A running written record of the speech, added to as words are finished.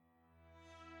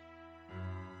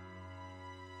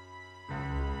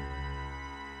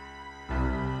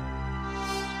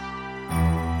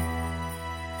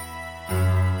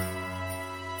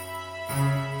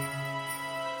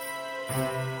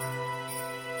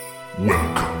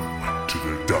Welcome to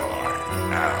the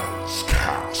Die As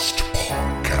Cast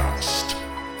podcast.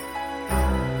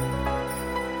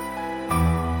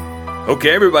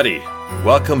 Okay, everybody,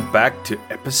 welcome back to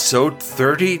episode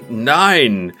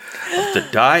 39 of the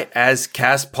Die As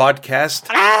Cast podcast,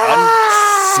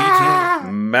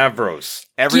 Unseating Mavros.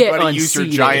 Everybody use your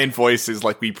giant voices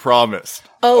like we promised.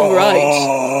 Oh, right.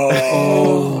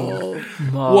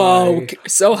 Wow,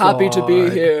 so happy to be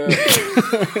here.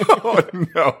 Oh,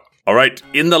 no. All right,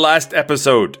 in the last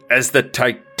episode, as the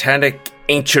Titanic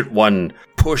Ancient One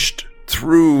pushed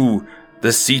through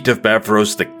the seat of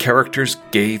Mavros, the characters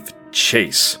gave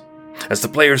chase. As the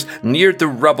players neared the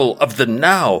rubble of the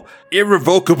now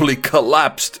irrevocably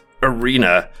collapsed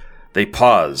arena, they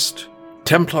paused.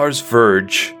 Templar's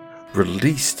Verge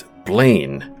released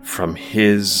Blaine from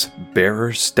his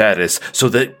bearer status so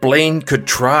that Blaine could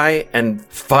try and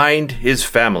find his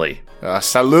family.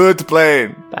 Salute,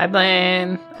 Blaine. Bye,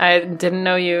 Blaine. I didn't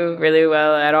know you really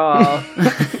well at all.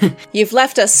 You've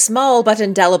left a small but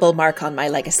indelible mark on my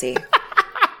legacy.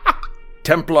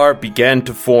 Templar began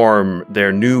to form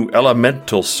their new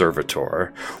elemental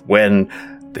servitor when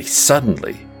they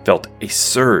suddenly felt a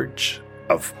surge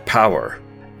of power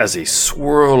as a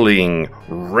swirling,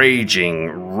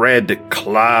 raging red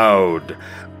cloud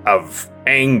of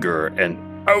anger and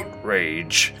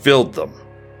outrage filled them.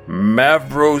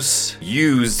 Mavros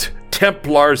used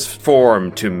Templar's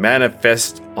form to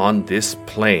manifest on this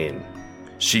plane.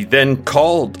 She then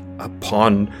called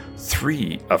upon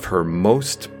three of her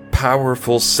most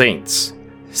powerful saints,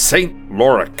 Saint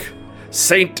Loric,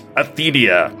 Saint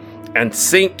Athenia, and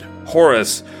Saint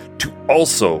Horus, to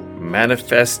also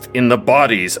manifest in the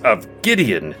bodies of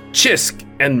Gideon, Chisk,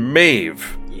 and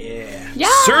Maeve. Yeah.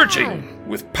 Surging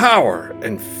with power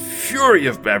and fury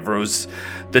of Mavros,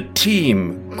 the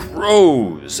team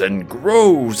grows and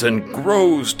grows and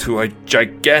grows to a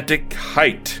gigantic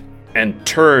height and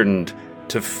turned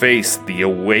to face the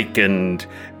awakened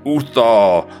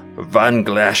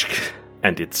Uthul-Vangslagish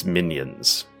and its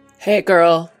minions. Hey,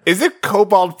 girl. Is it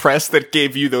Cobalt Press that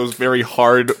gave you those very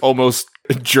hard, almost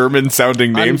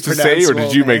German-sounding names to say, or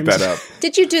did you make that up?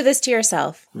 Did you do this to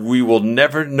yourself? We will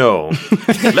never know.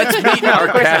 Let's meet our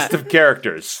cast of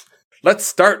characters. Let's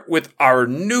start with our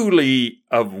newly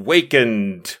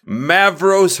awakened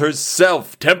Mavros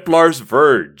herself, Templar's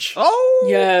Verge. Oh!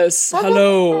 Yes,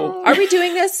 hello. Are we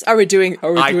doing this? Are we doing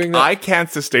that? I can't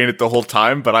sustain it the whole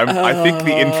time, but I think the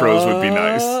intros would be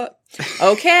nice.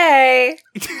 Okay.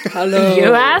 Hello.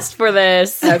 You asked for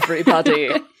this. Everybody.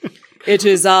 It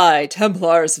is I,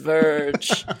 Templar's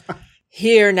Verge.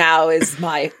 Here now is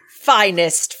my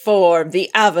finest form,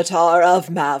 the avatar of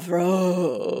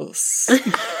Mavros.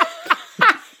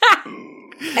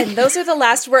 And those are the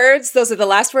last words. Those are the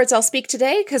last words I'll speak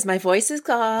today, because my voice is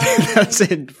gone. That's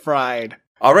it, fried.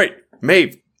 All right,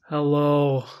 Maeve.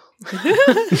 Hello.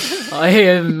 I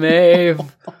am Maeve.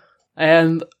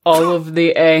 And all of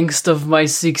the angst of my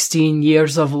 16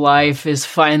 years of life is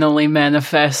finally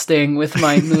manifesting with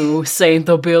my new saint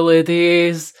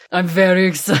abilities. I'm very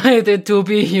excited to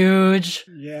be huge.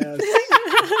 Yes.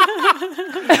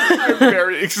 I'm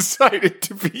very excited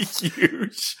to be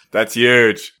huge. That's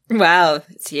huge. Wow,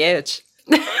 it's huge.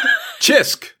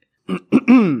 Chisk.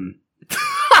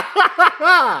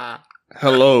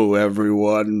 Hello,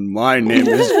 everyone. My name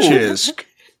is Chisk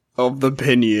of the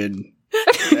Pinion.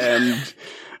 And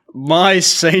my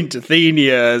Saint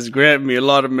Athenia has granted me a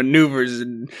lot of maneuvers,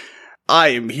 and I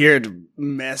am here to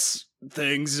mess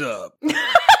things up.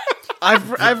 I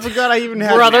forgot I even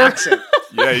had an accent.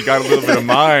 Yeah, you got a little bit of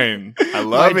mine. I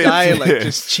love My it. dialect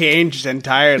just changed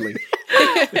entirely.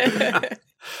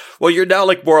 Well, you're now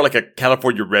more like a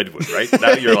California redwood, right?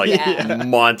 Now you're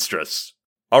monstrous.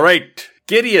 All right,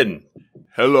 Gideon.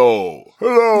 Hello.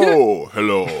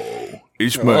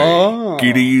 It's me,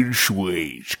 Gideon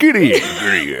Sweets. Gideon.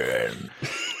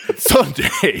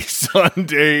 Sunday.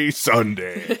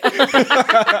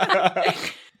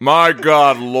 My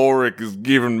God, Loric has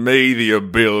given me the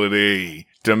ability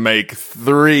to make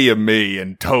 3 of me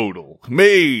in total.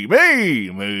 Me.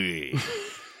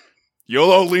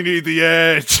 You'll only need the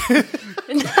edge.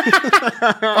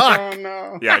 Oh,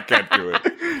 no. Yeah, I can't do it.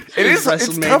 It's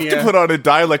tough to put on a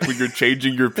dialect when you're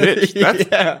changing your pitch.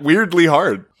 That's weirdly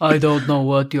hard. I don't know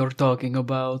what you're talking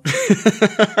about.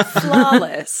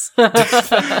 Flawless.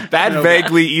 That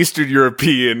vaguely Eastern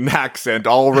European accent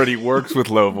already works with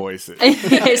low voices.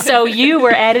 So you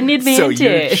were at an advantage. So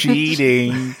you're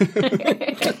cheating.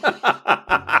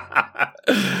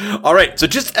 All right, so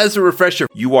just as a refresher,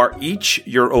 you are each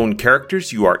your own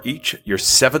characters. You are each your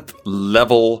 7th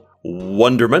level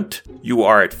wonderment. You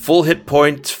are at full hit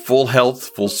points, full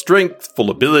health, full strength, full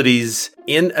abilities.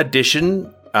 In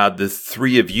addition, the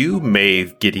three of you,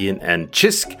 Maeve, Gideon, and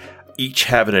Chisk, each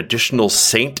have an additional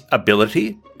saint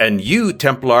ability. And you,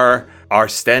 Templar, are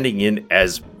standing in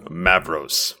as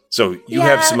Mavros. So you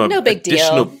have some no big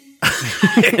additional deal.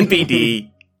 NBD.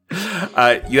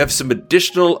 You have some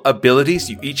additional abilities.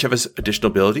 You each have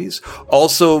additional abilities.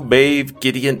 Also, Maeve,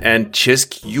 Gideon, and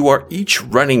Chisk, you are each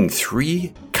running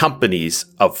 3 companies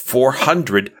of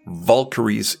 400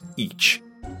 Valkyries each.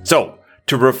 So,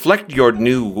 to reflect your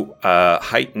new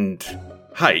heightened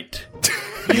height,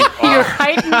 Your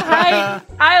heightened height.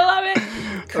 I love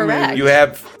it. Correct. you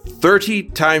have 30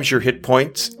 times your hit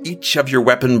points. Each of your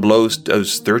weapon blows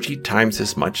does 30 times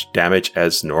as much damage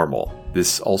as normal.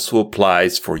 This also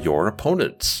applies for your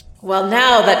opponents. Well,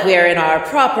 now that we're in our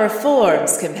proper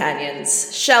forms,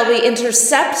 companions, shall we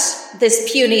intercept this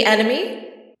puny enemy?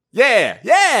 Yeah.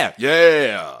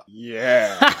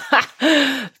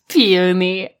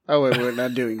 Puny. Oh, wait, we're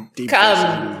not doing deep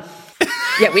Come. voices.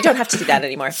 Yeah, we don't have to do that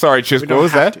anymore. Sorry, Chisk, what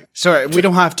was that? Sorry, we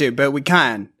don't have to, but we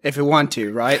can if we want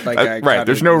to, right? Like, Right,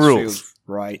 there's no rules.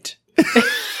 Right.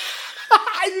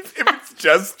 If it's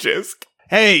just Chisk.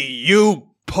 Hey, you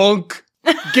punk!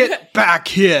 Get back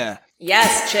here!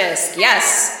 Yes, Chisk,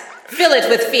 yes. Fill it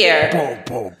with fear.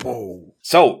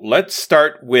 So, let's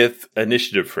start with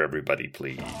initiative for everybody,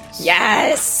 please.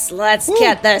 Yes, let's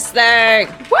get this thing.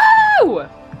 Woo!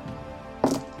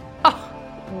 Oh,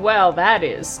 well, that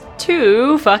is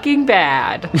too fucking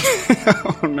bad.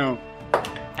 Oh no.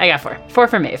 I got 4. 4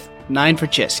 for Maeve. 9 for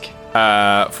Chisk.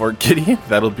 For Gideon,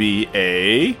 that'll be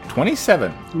a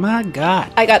 27. My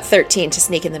God. I got 13 to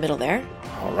sneak in the middle there.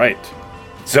 All right.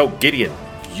 So, Gideon,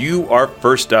 you are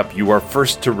first up. You are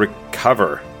first to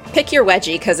recover. Pick your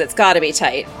wedgie, because it's got to be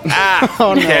tight.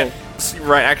 Oh no. Yeah.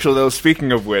 Right, actually, though,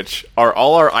 speaking of which, are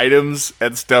all our items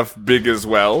and stuff big as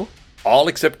well? All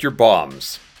except your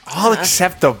bombs. All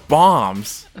except the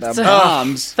bombs. The So-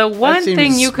 bombs. the one That seems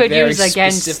thing you could very use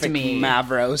against specific, me.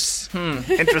 Mavros.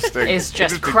 Interesting. Is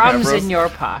just Interesting, crumbs Mavros. in your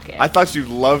pocket. I thought you'd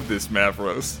love this,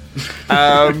 Mavros.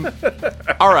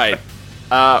 All right.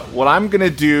 What I'm going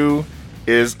to do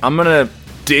is I'm going to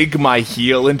dig my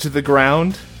heel into the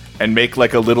ground and make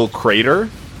like a little crater.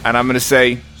 And I'm going to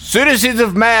say, "Citizens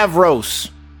of Mavros,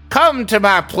 come to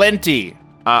my plenty."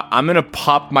 I'm going to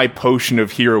pop my potion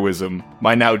of heroism,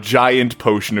 my now giant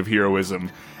potion of heroism,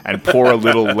 and pour a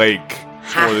little lake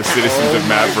for the citizens of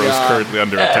Mavros currently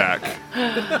under attack.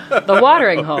 The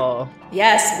watering hole.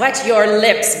 Yes, wet your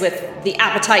lips with the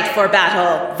appetite for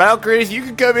battle. Valkyries, you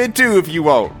can come in too if you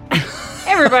won't.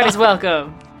 Everybody's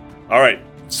welcome. All right.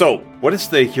 So, what does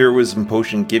the heroism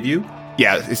potion give you?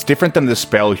 Yeah, it's different than the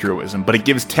spell heroism, but it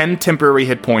gives 10 temporary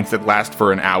hit points that last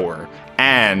for an hour,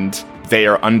 and they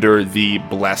are under the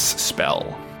bless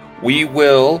spell. We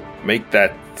will make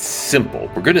that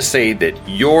simple. We're going to say that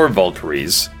your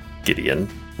Valkyries, Gideon,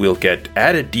 will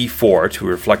add a d4 to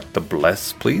reflect the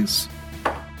bless, please.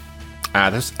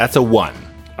 That's a 1.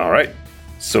 All right.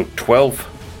 So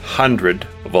 1,200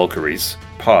 Valkyries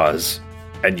pause,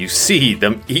 and you see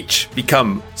them each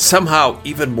become somehow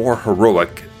even more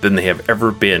heroic than they have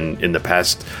ever been in the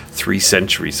past 3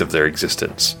 centuries of their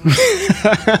existence.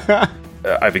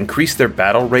 I've increased their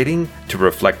battle rating to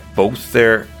reflect both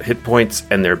their hit points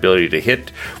and their ability to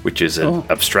hit, which is an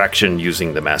abstraction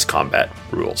using the mass combat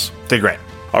rules. They're great.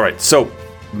 All right, so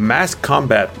mass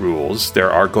combat rules, there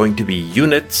are going to be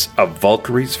units of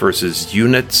Valkyries versus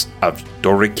units of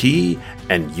Doriki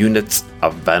and units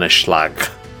of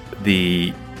Vanishlag.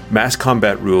 The mass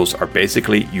combat rules are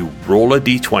basically you roll a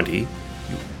d20, you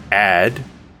add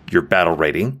your battle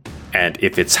rating, and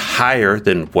if it's higher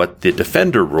than what the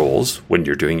defender rolls when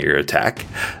you're doing your attack,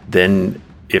 then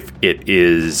if it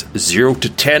is 0 to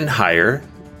 10 higher,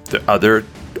 the other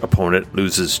opponent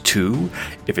loses 2.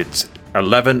 If it's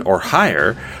 11 or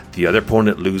higher, the other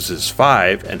opponent loses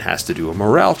 5 and has to do a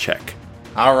morale check.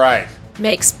 All right.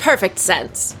 Makes perfect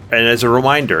sense. And as a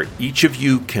reminder, each of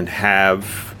you can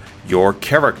have your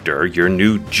character, your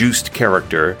new juiced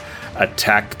character,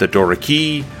 attack the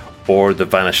Doriki or the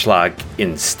Vanishlag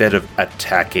instead of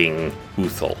attacking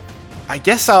Uthul. I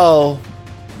guess I'll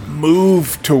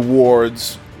move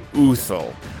towards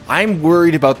Uthul. I'm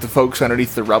worried about the folks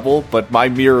underneath the rubble, but my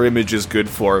mirror image is good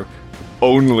for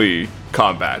only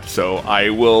combat, so I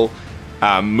will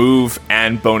move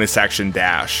and bonus action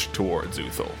dash towards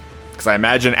Uthul. Because I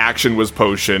imagine action was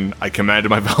potion, I commanded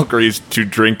my Valkyries to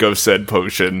drink of said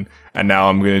potion, and now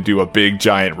I'm going to do a big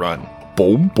giant run.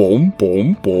 Boom, boom,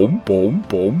 boom, boom, boom,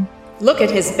 boom. Look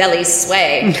at his belly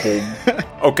sway.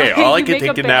 Okay, all I You can make a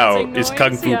think of now bouncing is noise?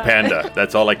 Kung Fu Yeah. Panda.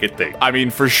 That's all I can think. I mean,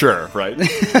 for sure, right?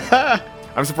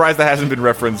 I'm surprised that hasn't been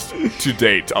referenced to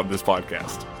date on this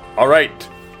podcast. All right,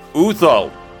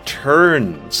 Uthal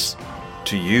turns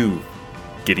to you,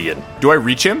 Gideon. Do I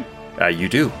reach him? You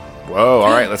do. Whoa, all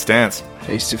right, let's dance.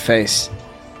 Face to face.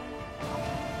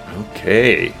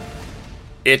 Okay.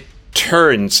 It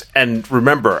turns, and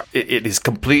remember, it is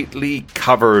completely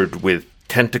covered with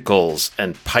tentacles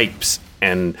and pipes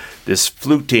and this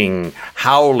fluting,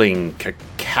 howling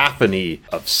cacophony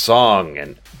of song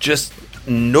and just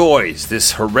noise,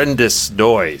 this horrendous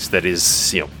noise that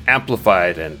is,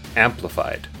 amplified and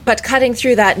amplified. But cutting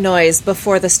through that noise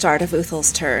before the start of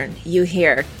Uthal's turn, you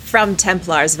hear from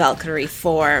Templar's Valkyrie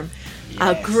form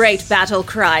a great battle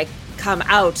cry come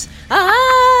out.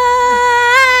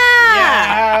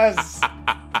 Yes!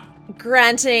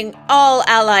 Granting all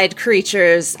allied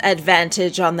creatures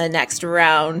advantage on the next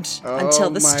round until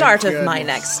the my start of my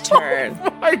goodness. next turn.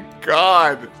 My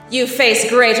God. You face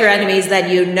greater enemies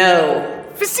than you know.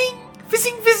 Fizzing,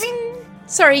 fizzing, fizzing.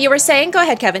 Sorry, you were saying? Go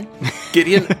ahead, Kevin.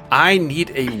 Gideon, I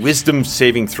need a wisdom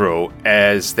saving throw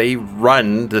as the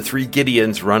three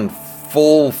Gideons run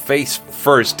full face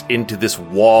first into this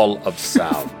wall of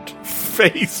sound.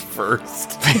 Face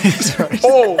first.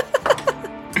 Oh.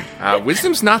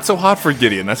 Wisdom's not so hot for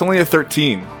Gideon. That's only a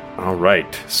 13. All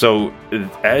right. So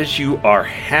as you are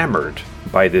hammered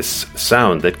by this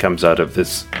sound that comes out of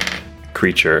this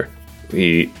creature,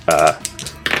 we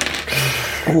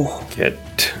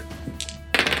get...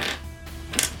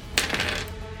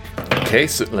 Okay,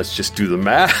 so let's just do the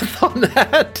math on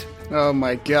that. Oh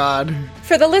my god.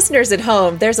 For the listeners at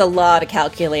home, there's a lot of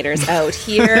calculators out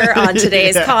here on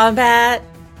today's combat.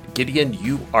 Gideon,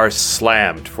 you are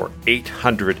slammed for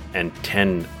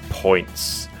 810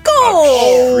 points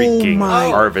Go! of shrieking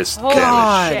harvest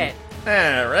damage. Shit.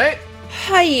 All right.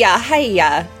 Hiya,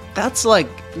 hiya.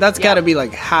 That's gotta be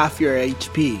like half your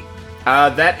HP.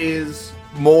 That is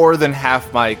more than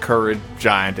half my current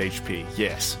giant HP.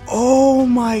 Yes. Oh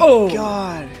my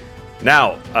god.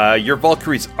 Now, your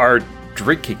Valkyries are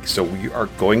drinking, so we are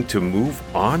going to move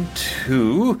on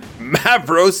to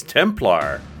Mavros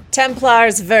Templar.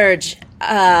 Templar's Verge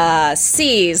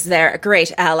sees their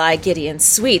great ally Gideon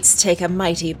Sweets take a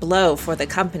mighty blow for the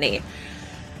company.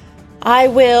 I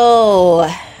will...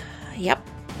 Yep.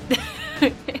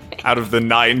 Out of the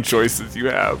 9 choices you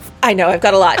have. I know, I've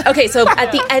got a lot. Okay, so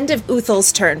at the end of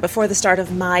Uthal's turn, before the start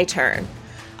of my turn,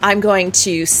 I'm going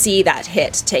to see that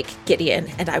hit take Gideon,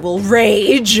 and I will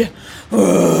rage.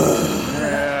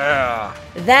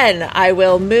 Then I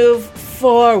will move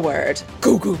forward.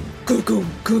 Goo-goom, goo-goom,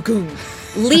 goo-goom.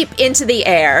 Leap into the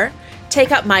air,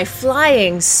 take up my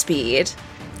flying speed,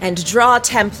 and draw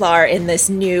Templar in this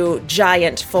new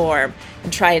giant form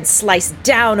and try and slice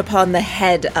down upon the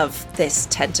head of this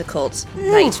tentacled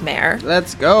nightmare.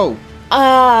 Let's go.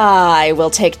 I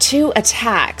will take 2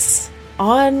 attacks.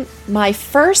 On my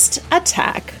first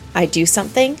attack, I do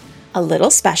something a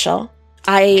little special.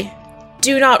 I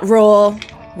do not roll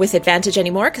with advantage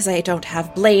anymore because I don't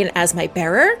have Blaine as my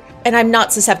bearer, and I'm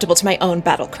not susceptible to my own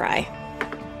battle cry.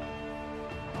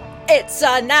 It's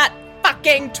a nat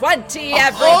fucking 20,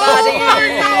 everybody!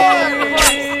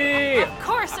 Of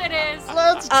course it is.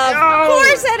 Let's Of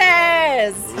course it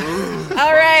is!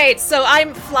 All right, so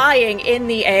I'm flying in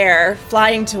the air,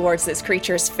 flying towards this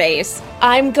creature's face.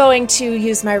 I'm going to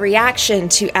use my reaction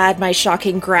to add my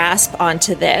shocking grasp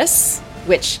onto this,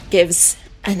 which gives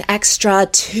an extra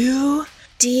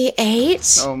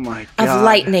 2d8 Oh my god. of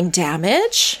lightning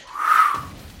damage.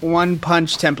 One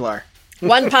punch Templar.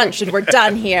 1 punch and we're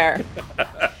done here.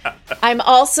 I'm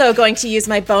also going to use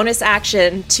my bonus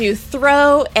action to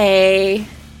throw a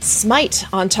smite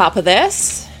on top of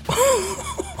this.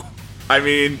 I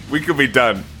mean, we could be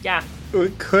done. Yeah,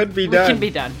 It could be we done. can be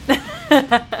done.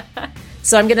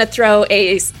 So I'm going to throw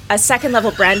a second level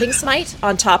branding smite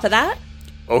on top of that.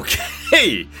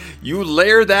 Okay, you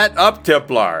layer that up,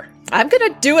 Templar. I'm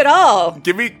going to do it all.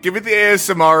 Give me the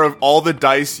ASMR of all the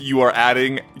dice you are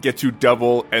adding get to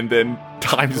double and then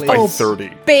times by 30.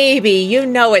 Baby, you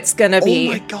know it's going to be.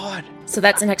 Oh my god. So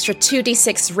that's an extra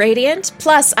 2d6 radiant.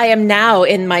 Plus, I am now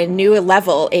in my new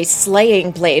level, a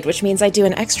slaying blade, which means I do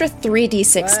an extra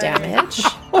 3d6 damage.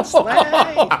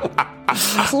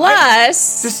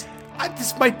 Plus, This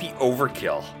might be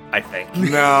overkill, I think.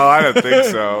 No, I don't think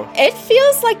so. it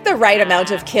feels like the right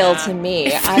amount of kill to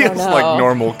me. I don't Feels know. like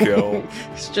normal kill.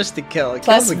 It's just a kill. It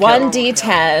Plus kills a kill.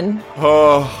 1d10.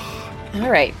 Oh, All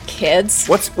right, kids.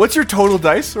 what's your total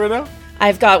dice right now?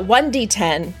 I've got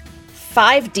 1d10,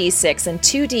 5d6, and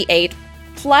 2d8,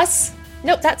 plus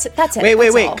Nope, that's it. That's Wait,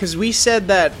 all. because we said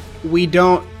that we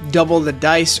don't double the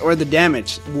dice or the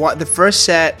damage. What the first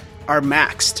set are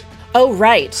maxed. Oh,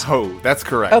 right. Oh, that's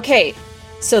correct. Okay,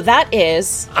 so that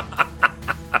is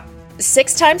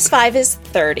 6 times 5 is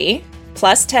 30,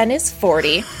 plus 10 is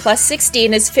 40, plus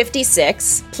 16 is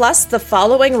 56, plus the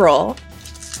following roll.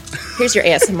 Here's your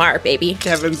ASMR, baby.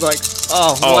 Kevin's like,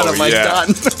 what have I done?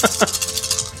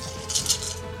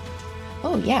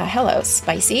 Oh, yeah, hello,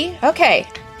 spicy. Okay.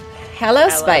 Hello,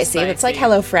 spicy. It's like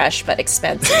Hello Fresh, but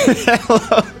expensive.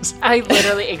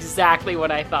 Literally exactly what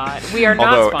I thought. We are not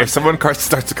Although, sponsored. if someone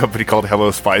starts a company called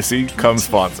Hello Spicy, come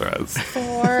sponsor us.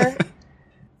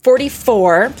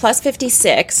 44 plus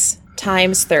 56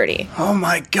 times 30. Oh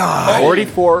my god.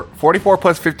 44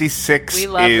 plus 56 We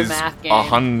love the is math game.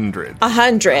 100.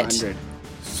 100.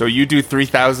 So you do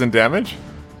 3,000 damage?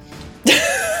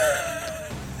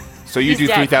 So you He's do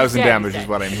dead. 3,000 He's dead. damage He's is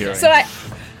what I'm hearing. So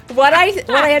what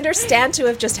I understand to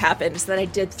have just happened is that I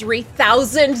did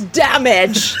 3,000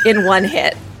 damage in one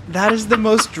hit. That is the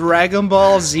most Dragon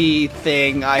Ball Z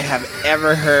thing I have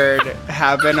ever heard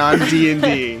happen on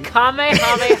D&D.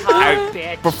 Kamehameha,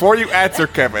 bitch. Before you answer,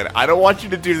 Kevin, I don't want you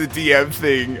to do the DM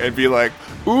thing and be like,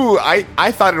 ooh, I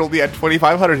thought it only had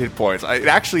 2,500 hit points. It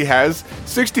actually has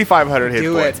 6,500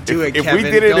 hit points. Do it, if Kevin.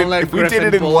 we did it, Don't let if we did Griffin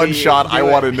it in bully one you. shot, Do I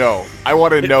it. want to know. I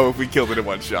want to know if we killed it in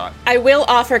one shot. I will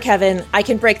offer, Kevin, I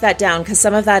can break that down because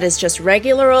some of that is just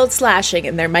regular old slashing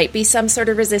and there might be some sort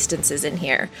of resistances in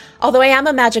here. Although I am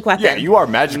a magic weapon. Yeah, you are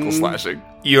magical slashing.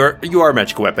 You are a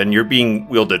magic weapon. You're being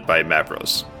wielded by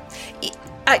Mavros.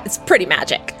 It's pretty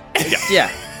magic. Yeah.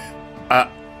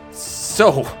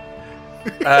 So,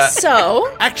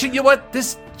 So, actually, you know what?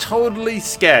 This totally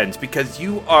scans because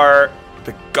you are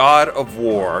the god of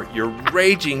war. You're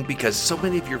raging because so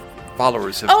many of your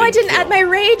followers have been I didn't killed. add my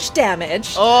rage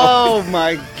damage. Oh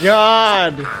my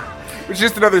god. It's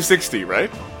just another 60, right?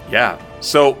 Yeah.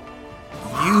 So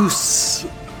you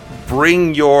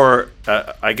bring your,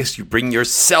 you bring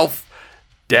yourself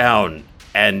down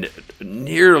and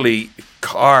nearly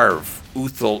carve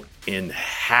Uthul in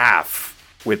half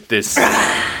with this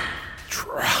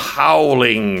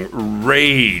howling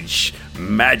rage,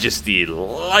 majesty,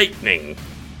 lightning.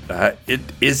 It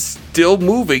is still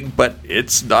moving, but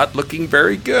it's not looking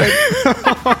very good.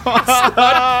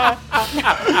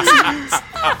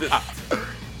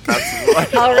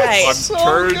 All right.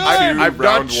 I'm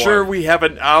not sure we have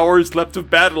an hour's left of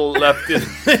battle left in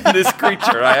this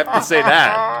creature. I have to say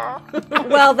that.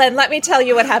 Well, then let me tell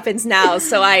you what happens now.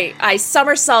 So I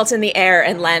somersault in the air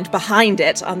and land behind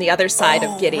it on the other side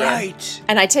of Gideon. Right.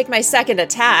 And I take my second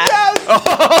attack.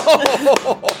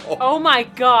 Oh my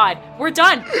god. We're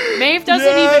done. Maeve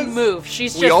doesn't even move.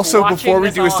 She's just We also, watching before we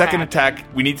this do a all second happen. attack,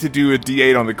 we need to do a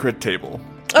D8 on the crit table.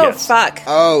 Oh, Yes. fuck.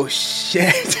 Oh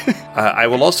shit. I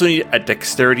will also need a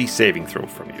dexterity saving throw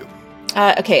from you.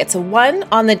 Okay, it's a 1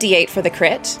 on the D8 for the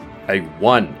crit. A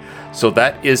 1. So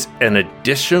that is an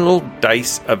additional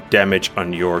dice of damage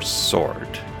on your sword.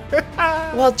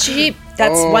 Well, gee,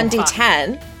 that's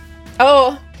 1d10.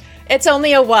 Oh, it's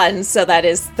only a 1, so that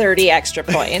is 30 extra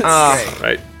points.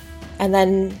 Right. And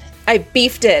then I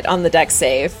beefed it on the dex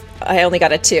save. I only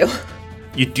got a 2.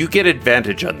 You do get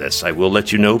advantage on this, I will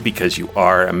let you know, because you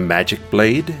are a magic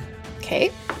blade. Okay.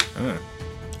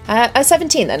 A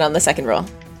 17 then on the second roll.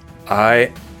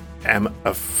 I am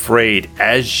afraid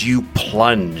as you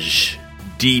plunge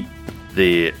deep,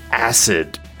 the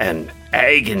acid and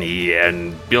agony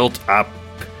and built up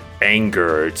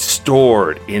anger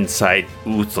stored inside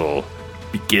Uthul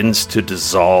begins to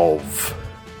dissolve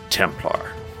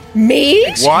Templar. Me?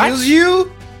 Excuse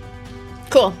you?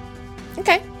 Cool.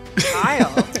 Okay.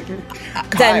 Kyle.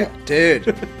 Then Dude,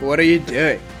 what are you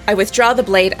doing? I withdraw the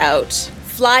blade out,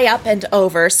 fly up and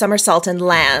over, somersault and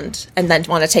land, and then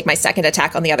want to take my second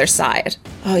attack on the other side.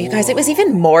 Oh, you guys, it was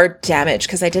even more damage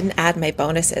because I didn't add my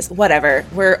bonuses. Whatever.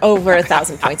 We're over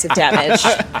 1,000 points of damage.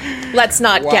 Let's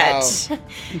not get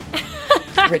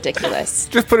ridiculous.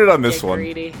 Just put it on this one.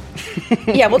 Greedy.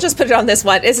 Yeah, we'll just put it on this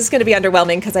one. This is going to be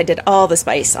underwhelming because I did all the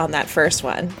spice on that first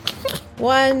one.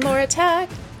 One more attack.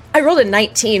 I rolled a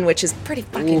 19, which is pretty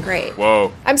fucking great.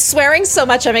 Whoa. I'm swearing so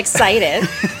much I'm excited.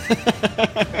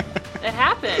 It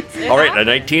happens. All right, a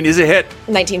 19 is a hit.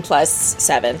 19 plus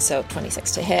 7, so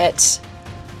 26 to hit.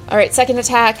 All right, second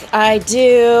attack, I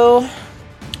do...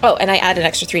 Oh, and I add an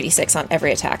extra 3d6 on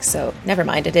every attack, so never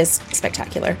mind, it is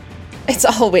spectacular. It's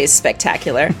always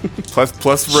spectacular. Plus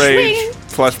rage, Swing.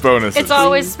 plus bonuses. It's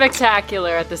always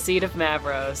spectacular at the seat of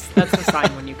Mavros. That's the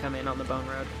sign when you come in on the Bone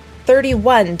Road.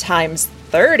 31 times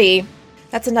 30.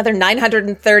 That's another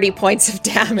 930 points of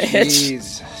damage.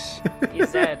 Jesus.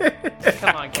 He's dead.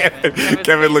 Come on, Kevin.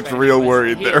 Kevin looked real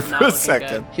worried He there is for not a looking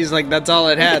second. He's like, that's all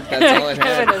it had. That's all it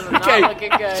Kevin had. is not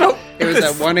looking good. So, It was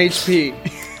at 1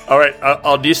 HP. all right,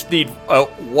 I'll just need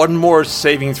one more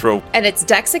saving throw. And it's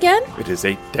Dex again? It is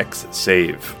a Dex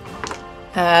save.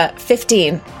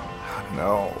 15.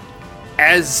 No.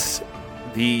 As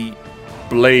the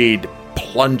blade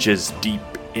plunges deep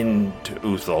into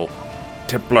Uthul,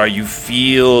 Templar, you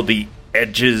feel the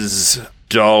edges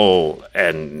dull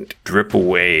and drip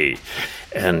away,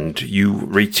 and you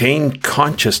retain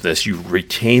consciousness, you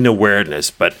retain awareness,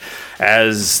 but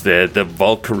as the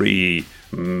Valkyrie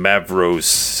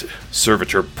Mavros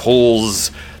servitor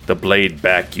pulls the blade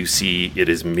back, you see it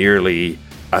is merely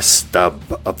a stub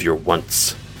of your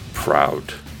once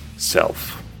proud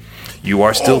self. You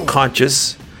are still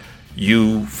conscious.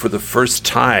 You, for the first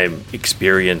time,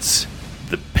 experience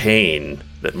the pain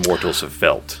that mortals have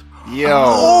felt.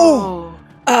 Yo.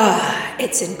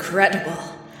 It's incredible.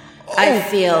 I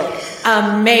feel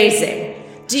amazing.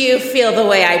 Do you feel the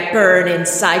way I burn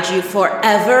inside you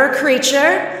forever,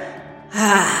 creature?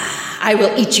 I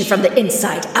will eat you from the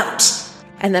inside out.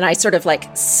 And then I sort of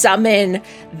like summon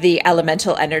the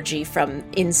elemental energy from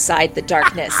inside the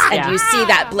darkness. And Yeah. you see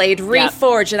that blade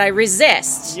reforge, and I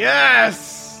resist.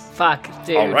 Yes. Fuck,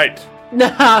 dude. All right.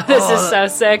 No, this is so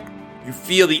sick. You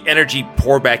feel the energy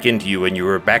pour back into you, and you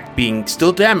are back being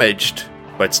still damaged,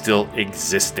 but still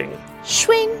existing.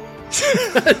 Swing.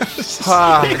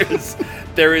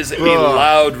 There is a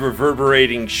loud,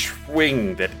 reverberating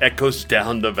swing that echoes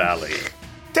down the valley.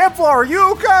 Templar, are you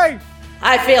okay?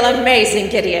 I feel amazing,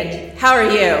 Gideon. How are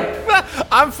you?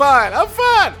 I'm fine.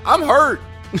 I'm hurt.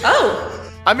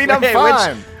 Oh, I mean, I'm Hey,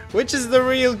 fine. Which is the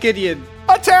real Gideon?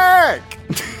 Attack!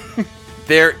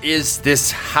 There is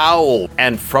this howl,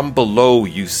 and from below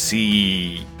you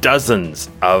see dozens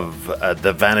of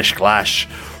the vanished glass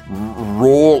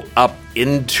roll up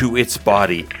into its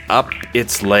body, up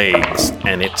its legs,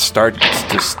 and it starts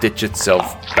to stitch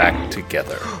itself back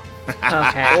together. Okay,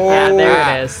 yeah,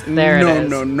 there it is. There it is.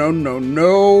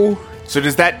 No. So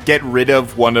does that get rid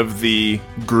of one of the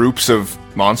groups of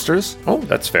monsters? Oh,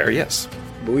 that's fair, yes.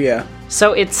 Booyah.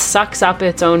 So it sucks up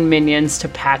its own minions to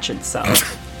patch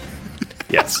itself.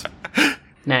 Yes.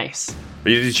 Nice.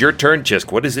 It is your turn,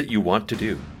 Chisk. What is it you want to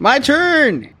do? My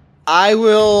turn! I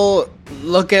will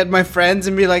look at my friends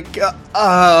and be like,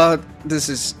 I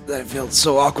feel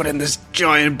so awkward in this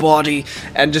giant body,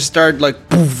 and just start like,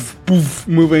 poof, poof,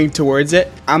 moving towards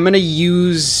it. I'm gonna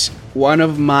use one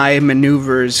of my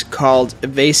maneuvers called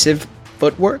evasive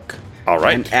footwork. All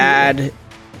right. And add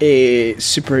a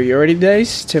superiority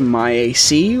dice to my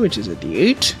AC, which is a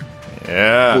D8.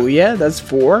 Yeah. Oh yeah, that's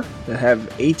 4 that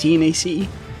have 18 AC.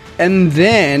 And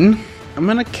then I'm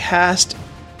gonna cast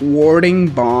Warding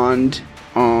Bond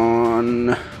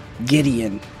on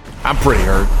Gideon. I'm pretty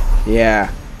hurt.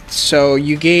 Yeah. So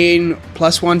you gain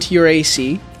 +1 to your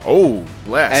AC, Oh,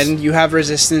 bless. and you have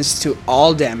resistance to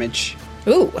all damage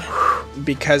ooh.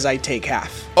 because I take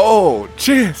half. oh,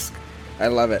 Chisk. I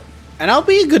love it. And I'll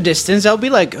be a good distance. I'll be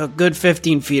like a good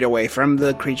 15 feet away from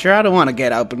the creature. I don't want to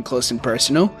get up and close and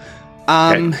personal.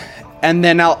 Okay. And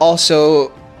then I'll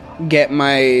also get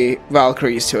my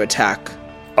Valkyries to attack.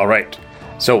 All right.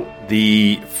 So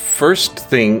the first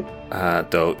thing,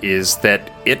 though, is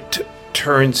that it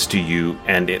turns to you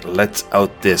and it lets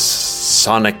out this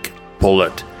sonic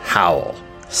bullet howl.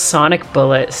 Sonic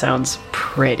Bullet sounds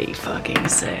pretty fucking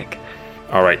sick.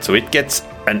 All right. So it gets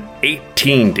an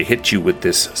 18 to hit you with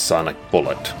this sonic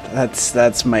bullet.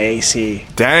 That's my AC.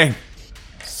 Dang.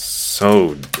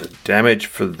 So the damage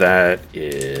for that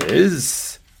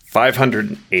is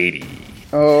 580.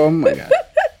 Oh my god.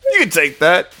 You can take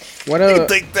that. What You a can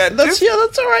take that. That's Chisk.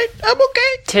 that's all right. I'm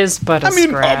okay. Tis but a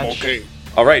scratch.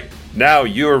 All right. Now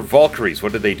your Valkyries.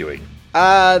 What are they doing?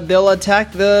 They'll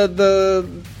attack the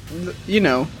you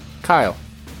know. Kyle.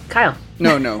 Kyle.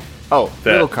 No. Oh,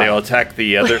 little Kyle. They'll attack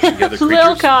the other creatures.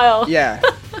 Lil Kyle. Yeah.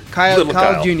 Kyle Little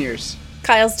Kyle. Juniors.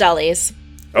 Kyle's dollies.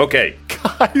 Okay.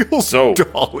 Kyle So-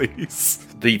 dollies.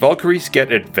 The Valkyries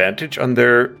get advantage on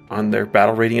their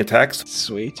battle rating attacks.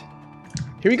 Sweet.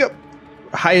 Here we go.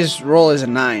 Highest roll is a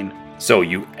 9. So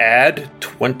you add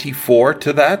 24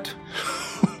 to that,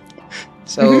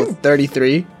 So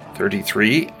 33.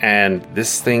 33, and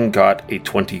this thing got a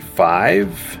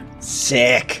 25.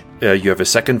 Sick. You have a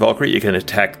second Valkyrie. You can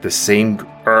attack the same,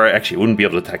 or actually, it wouldn't be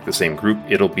able to attack the same group.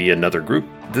 It'll be another group.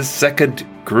 The second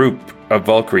group of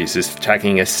Valkyries is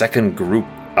attacking a second group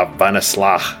of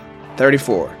Vanaslach.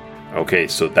 34. Okay,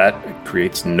 so that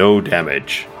creates no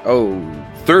damage. Oh.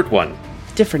 Third one,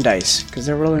 Different dice, because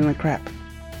they're rolling like crap.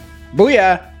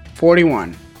 Booyah!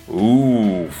 41.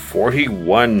 Ooh,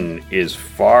 41 is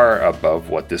far above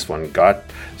what this one got,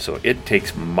 so it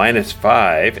takes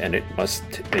 -5, and it must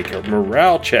take a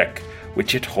morale check,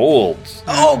 which it holds.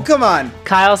 Oh, come on.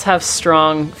 Kyle's have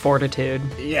strong fortitude.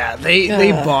 Yeah,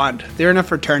 they bond. They're in a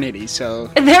fraternity, so.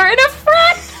 They're in a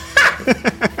frat!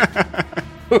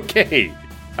 Okay,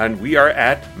 and we are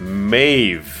at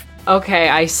Maeve. Okay,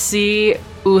 I see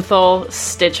Uthul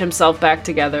stitch himself back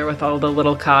together with all the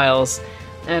little Kyles,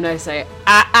 and I say,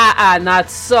 not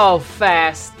so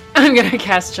fast. I'm gonna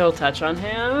cast Chill Touch on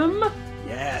him.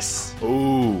 Yes.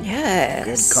 Ooh. Yes.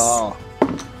 Good call.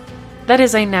 That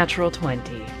is a natural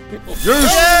 20. Yes.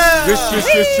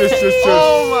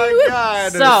 Oh my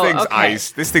god. So, this thing's okay.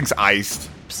 iced. This thing's iced.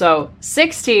 So,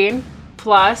 16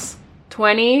 plus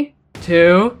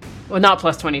 22. Well, not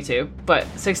plus 22, but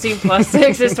 16 plus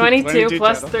 6 is 22, 22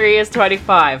 plus total. 3 is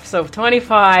 25. So,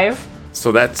 25.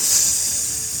 So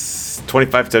that's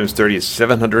 25 times 30 is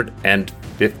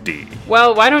 750.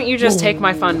 Well, why don't you just take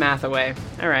my fun math away?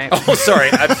 All right. Oh, sorry.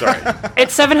 I'm sorry.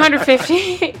 It's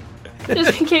 750.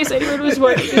 Just in case anyone was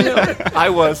wanting to know. I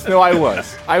was.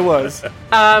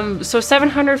 So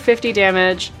 750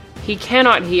 damage. He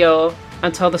cannot heal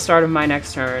until the start of my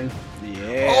next turn.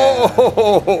 Yeah.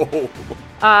 Oh,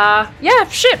 Yeah,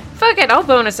 shit. Fuck it. I'll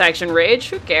bonus action rage.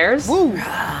 Who cares? Woo.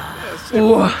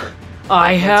 Ooh,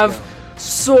 I have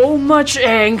so much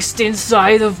angst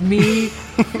inside of me.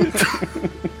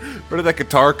 Where did that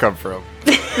guitar come from?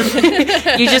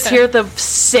 You just hear the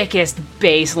sickest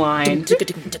bass line.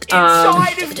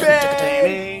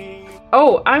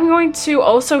 Oh, I'm going to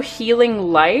also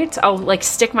Healing Light. I'll like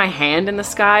stick my hand in the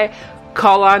sky,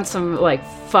 call on some like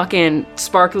fucking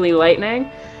sparkly lightning,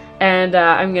 and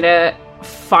I'm gonna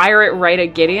fire it right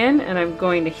at Gideon, and I'm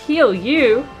going to heal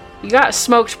you. You got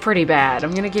smoked pretty bad.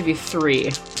 I'm gonna give you 3.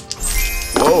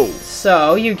 Whoa.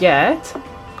 So you get.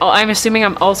 Oh, I'm assuming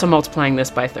I'm also multiplying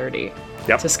this by 30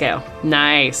 Yep. to scale.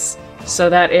 Nice. So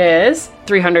that is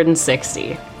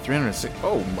 360. 306.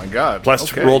 Oh my god.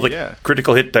 plus Okay, roll the yeah.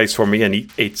 critical hit dice for me and eat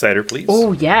 8-sider, please.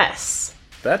 Oh yes.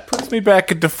 That puts me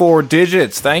back into 4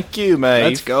 digits. Thank you, mate.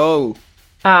 Let's go.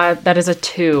 That is a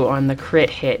 2 on the crit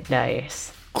hit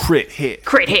dice. Crit hit.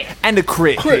 Crit hit. And a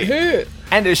crit hit.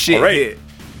 And a shit All right. hit.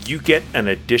 You get an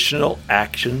additional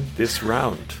action this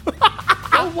round.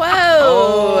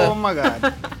 Whoa. Oh my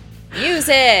god. Use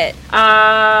it.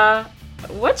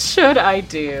 What should I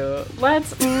do?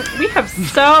 We have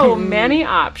so many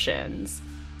options.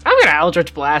 I'm gonna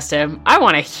Eldritch Blast him. I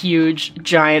want a huge,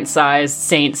 giant-sized,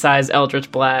 saint-sized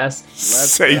Eldritch Blast.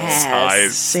 Same Yes.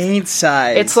 size. Saint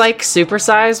size. It's like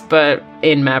super-sized, but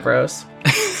in Mavros.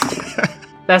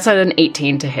 That's at an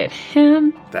 18 to hit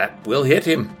him. That will hit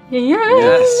him.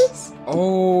 Yes.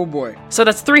 Oh boy. So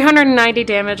that's 390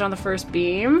 damage on the first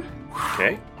beam.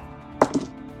 Okay.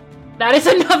 That is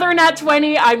another nat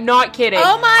 20. I'm not kidding.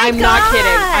 Oh my I'm not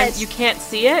God. kidding. You can't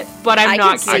see it, but I'm I not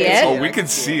can see kidding. it. Oh, we can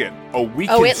see it. Oh, we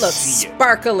can Oh, it looks see it.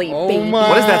 sparkly, Oh baby. my-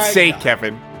 What does that say,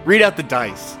 Kevin? Read out the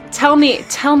dice. Tell me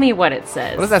what it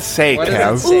says. What does that say, What does Kev?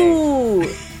 that say? Ooh.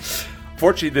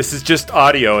 Fortunately, this is just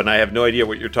audio, and I have no idea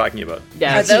what you're talking about.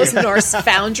 Yeah, Are those Norse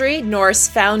Foundry? Norse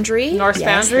Foundry? Norse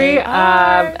Yes, Foundry? they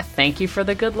are. Thank you for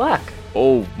the good luck.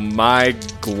 Oh my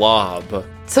glob.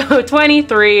 So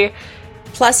 23.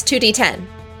 Plus 2d10.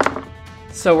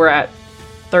 So we're at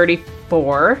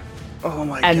 34, Oh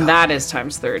my and god. that is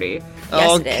times 30.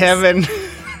 Oh, it is. Kevin.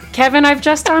 Kevin, I've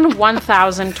just done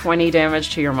 1,020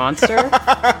 damage to your monster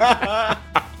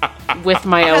with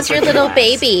my How's your Eldritch little Blast.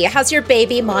 baby? How's your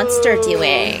baby monster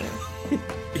doing?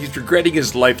 He's regretting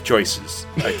his life choices.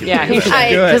 I can Yeah, tell you that. I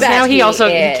Good. because bet now he also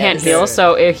is. can't heal,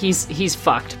 so he's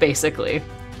fucked basically.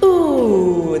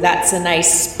 Ooh, that's a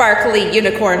nice sparkly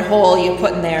unicorn hole you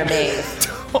put in there, Maeve.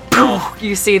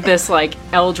 You see this like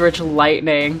eldritch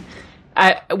lightning.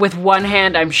 With one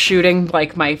hand, I'm shooting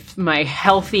like my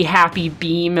healthy, happy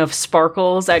beam of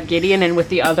sparkles at Gideon, and with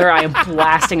the other, I am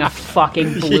blasting a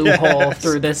fucking blue hole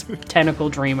through this tentacle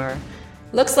dreamer.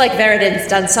 Looks like Veridin's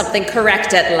done something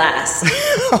correct at last.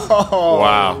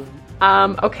 Wow.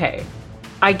 Okay.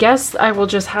 I guess I will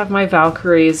just have my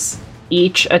Valkyries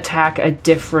each attack a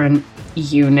different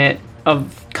unit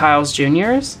of Kyle's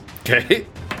juniors. Okay.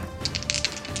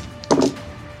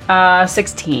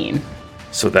 16.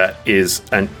 So that is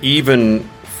an even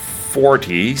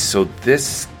 40. So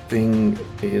this thing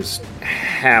is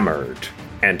hammered.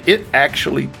 And it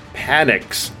actually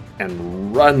panics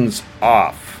and runs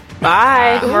off.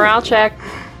 Bye. Morale check.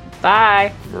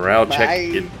 Bye. Morale check Bye.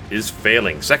 it is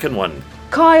failing. Second one.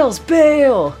 Kyle's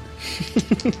bail.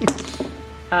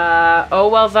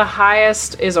 The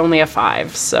highest is only a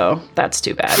 5, so that's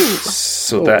too bad.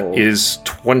 So that is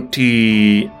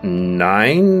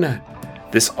 29.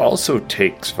 This also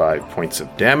takes 5 points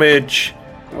of damage,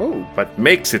 but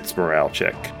makes its morale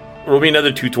check. Roll me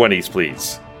another 2 20s,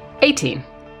 please. 18.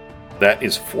 That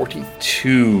is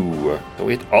 42. So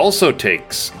it also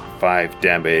takes 5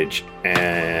 damage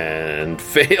and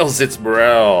fails its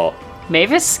morale.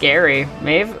 Maeve is scary.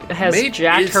 Maeve has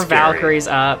jacked her scary. Valkyries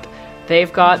up.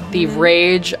 They've got the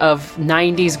rage of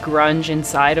 90s grunge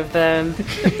inside of them.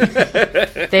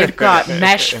 They've got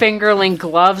mesh fingerling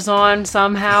gloves on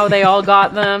somehow. They all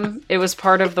got them. It was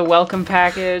part of the welcome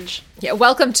package. Yeah,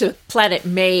 welcome to Planet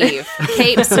Maeve.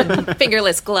 Capes and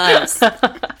fingerless gloves.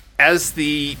 As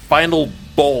the final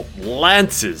bolt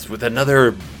lances with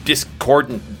another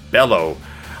discordant bellow,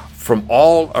 from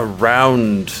all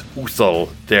around Uthul,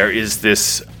 there is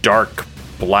this dark,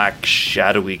 black,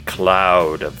 shadowy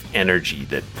cloud of energy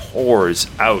that pours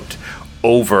out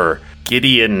over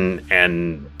Gideon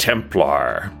and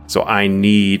Templar. So I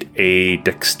need a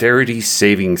dexterity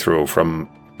saving throw from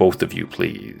both of you,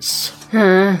 please.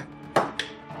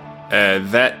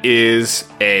 That is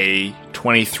a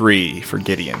 23 for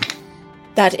Gideon.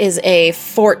 That is a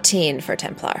 14 for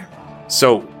Templar.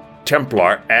 So,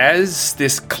 Templar, as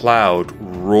this cloud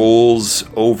rolls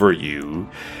over you,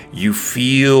 you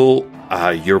feel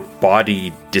your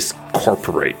body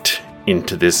discorporate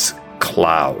into this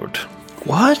cloud.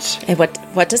 What? And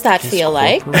what does that feel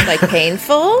like? Like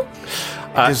painful?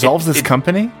 Dissolves this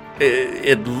company?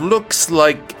 It looks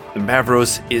like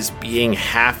Mavros is being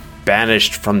half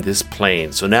banished from this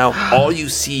plane. So now all you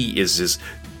see is this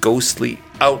ghostly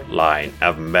outline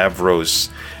of Mavros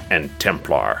and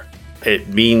Templar. It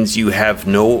means you have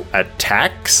no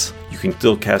attacks. You can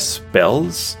still cast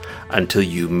spells until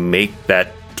you make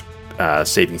that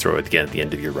saving throw again at the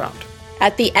end of your round.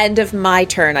 At the end of my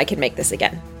turn, I can make this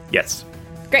again. Yes.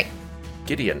 Great.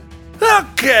 Gideon.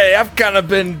 Okay, I've kind of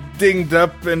been dinged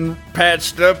up and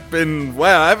patched up, and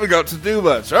wow, I haven't got to do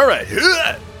much. All right.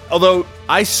 Although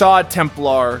I saw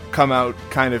Templar come out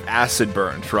kind of acid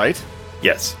burned, right?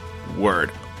 Yes.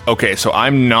 Word. Okay, so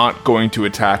I'm not going to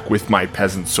attack with my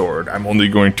peasant sword. I'm only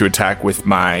going to attack with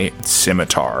my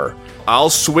scimitar. I'll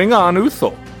swing on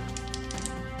Uthul.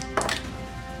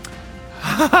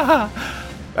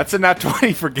 That's a nat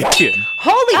 20 for Gideon.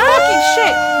 Holy fucking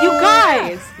shit, you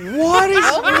guys! What is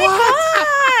Oh my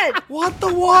god! What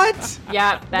the what?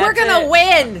 Yeah, that's We're gonna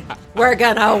win! We're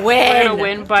gonna win! We're gonna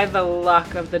win by the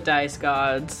luck of the dice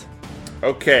gods.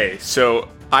 Okay, so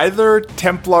either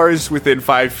Templar is within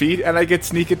 5 feet and I get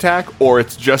sneak attack, or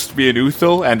it's just me and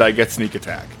Uthul and I get sneak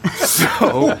attack.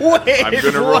 So Wait, I'm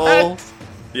gonna roll.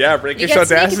 Yeah, break You your get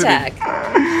sneak audacity. attack.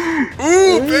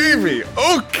 Ooh, baby.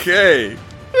 Okay.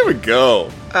 Here we go.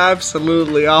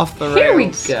 Absolutely off the Here we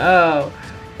rails. go.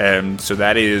 So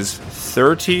that is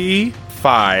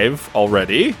 35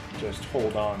 already. Just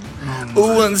hold on.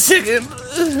 1 second.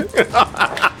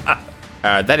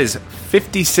 That is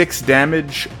 56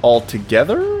 damage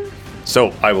altogether.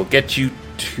 So I will get you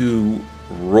to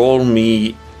roll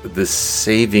me the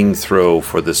saving throw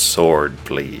for the sword,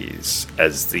 please,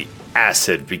 as the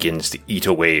acid begins to eat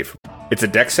away. It's a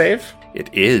dex save. It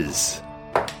is.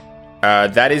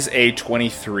 That is a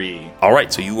 23. All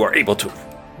right, so you are able to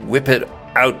whip it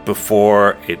out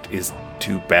before it is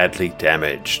too badly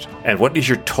damaged. And what is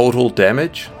your total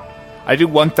damage? I do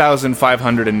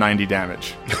 1,590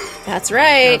 damage. That's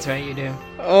right. That's right, you do.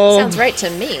 Oh Sounds right to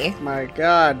me. my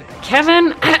god.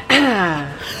 Kevin,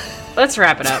 let's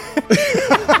wrap it up.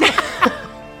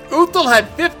 Uthul had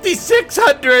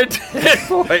 5,600 hit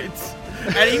points,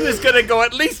 and he was going to go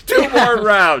at least 2 more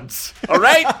rounds. All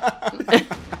right?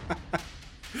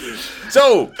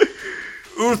 So,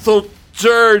 Uthul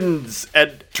turns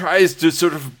and tries to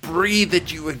sort of breathe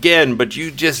at you again, but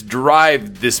you just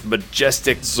drive this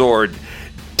majestic sword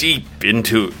deep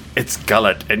into its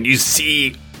gullet, and you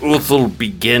see Uthul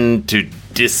begin to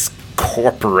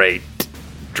discorporate,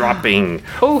 dropping,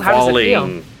 Oh, how does it falling.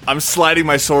 feel? I'm sliding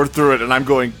my sword through it and I'm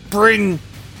going, bring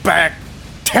back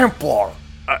Templar.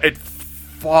 It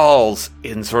falls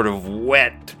in sort of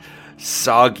wet,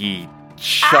 soggy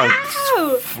chunks,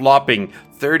 flopping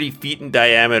 30 feet in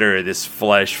diameter. This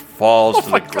flesh falls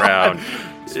to the ground.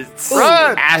 It's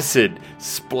acid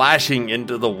splashing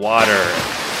into the water.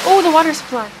 Oh, the water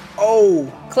supply.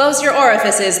 Oh Close your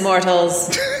orifices,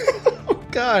 mortals.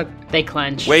 god. They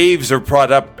clench. Waves are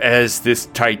brought up as this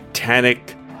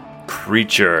titanic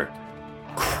creature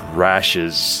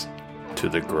crashes to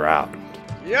the ground.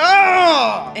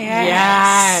 Yeah.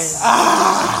 Yes.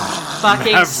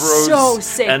 Fucking Mavros so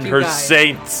sick, and you her guys.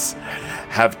 saints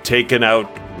have taken out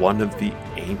one of the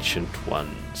ancient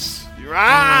ones.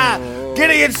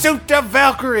 Getting souped up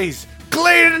Valkyries!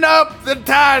 Cleaning up the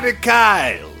tiny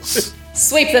Kyles!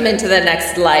 Sweep them into the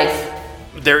next life.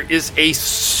 There is a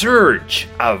surge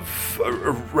of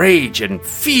rage and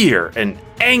fear and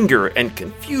anger and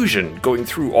confusion going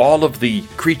through all of the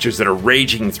creatures that are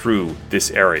raging through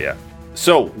this area.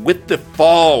 So, with the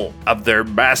fall of their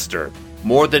master,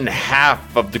 more than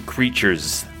half of the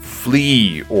creatures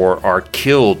flee or are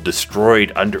killed,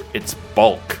 destroyed under its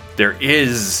bulk. There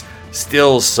is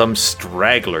still some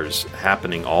stragglers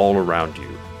happening all around you.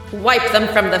 Wipe them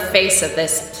from the face of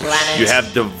this planet. You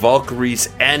have the Valkyries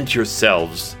and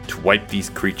yourselves to wipe these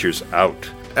creatures out.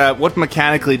 What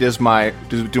mechanically do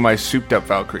my souped up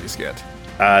Valkyries get?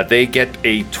 They get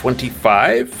a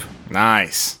 25.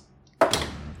 Nice.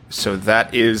 So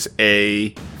that is a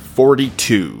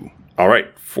 42. All right,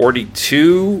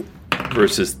 42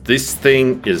 versus this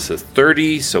thing is a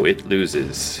 30, so it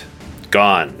loses.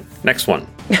 Gone. Next one.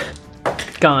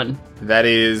 Gone. That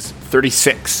is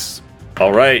 36.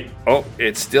 All right. Oh,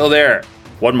 it's still there.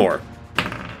 One more.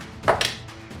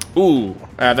 Ooh,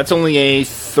 that's only a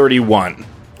 31.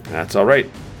 That's all right.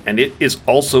 And it is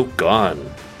also gone.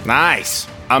 Nice.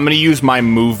 I'm going to use my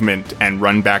movement and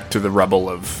run back to the rubble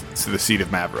of the seat of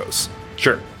Mavros.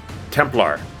 Sure.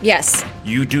 Templar, Yes.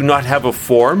 you do not have a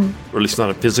form, or at least not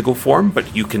a physical form,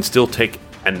 but you can still take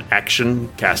an action,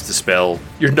 cast a spell,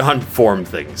 your non-form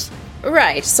things.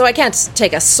 Right, so I can't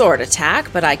take a sword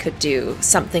attack, but I could do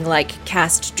something like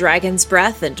cast Dragon's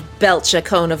Breath and belch a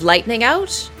cone of lightning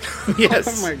out.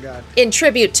 Yes. Oh my god. In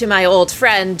tribute to my old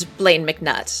friend, Blaine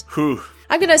McNutt. Whew.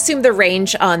 I'm going to assume the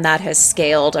range on that has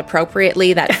scaled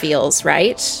appropriately. That feels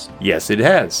right. Yes, it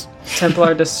has.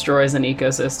 Templar destroys an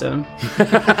ecosystem.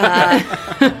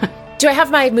 Do I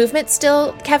have my movement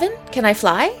still, Kevin? Can I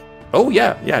fly? Oh,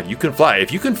 yeah, you can fly.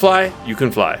 If you can fly, you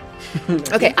can fly.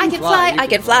 Okay, I can fly, I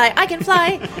can fly, I can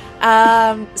fly.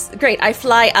 Great, I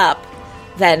fly up,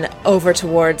 then over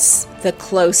towards the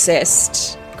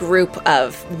closest group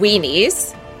of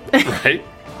weenies, Right?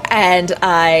 and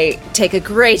I take a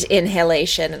great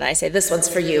inhalation, and I say, "This one's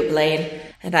for you, Blaine."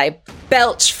 And I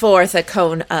belch forth a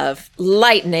cone of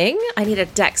lightning. I need a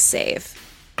dex save.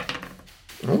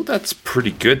 Oh, that's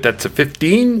pretty good. That's a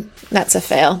 15. That's a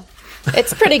fail.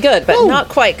 It's pretty good, but not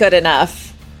quite good enough.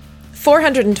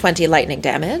 420 lightning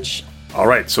damage. All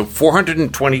right, so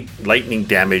 420 lightning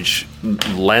damage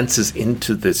lances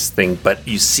into this thing, but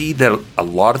you see that a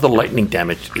lot of the lightning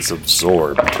damage is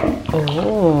absorbed.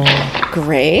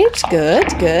 Great,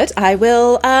 good. I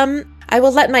will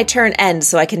let my turn end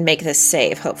so I can make this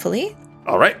save, hopefully.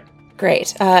 All right,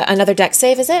 Great. Another dex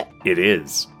save, is it? it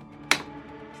is.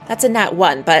 That's a nat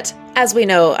 1, but as we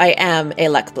know, I am a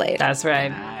luck blade. That's right.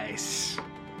 Nice.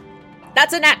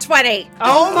 That's a nat 20.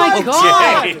 Oh my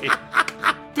god! Okay.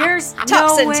 There's Tucks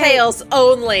no and way. tails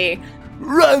only.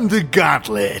 Run the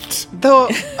gauntlet! Though,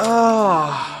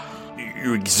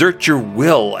 You exert your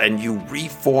will and you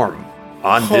reform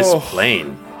on this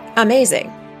plane.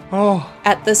 Amazing. Oh.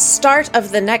 At the start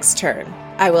of the next turn,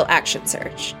 I will action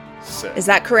surge. Is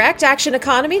that correct? Action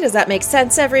economy? Does that make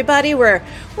sense, everybody? We're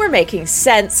making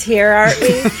sense here, aren't we?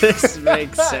 this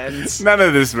makes sense. None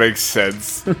of this makes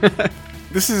sense.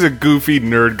 This is a goofy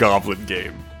nerd goblin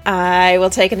game. I will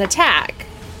take an attack.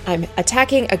 I'm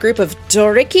attacking a group of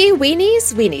Doriki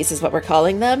weenies. Weenies is what we're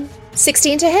calling them.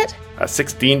 16 to hit? A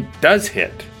 16 does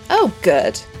hit. Oh,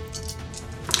 good.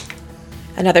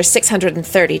 Another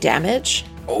 630 damage.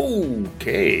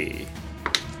 Okay.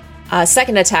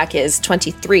 Second attack is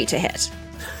 23 to hit.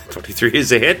 23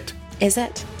 is a hit. Is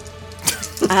it?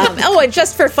 And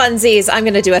just for funsies, I'm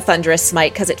going to do a Thunderous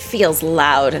Smite because it feels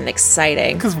loud and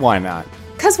exciting. Because why not?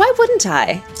 Because why wouldn't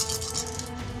I?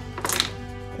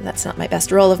 That's not my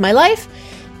best roll of my life.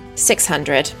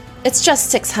 600. It's just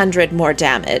 600 more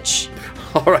damage.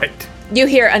 All right. You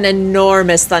hear an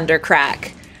enormous thunder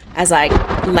crack as I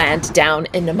land down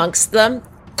in amongst them.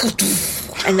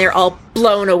 And they're all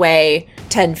blown away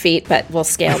 10 feet, but we'll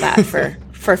scale that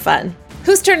for fun.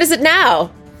 Whose turn is it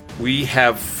now? We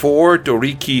have 4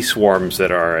 Doriki swarms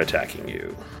that are attacking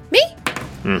you. Me?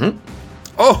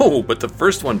 Oh, but the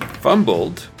first one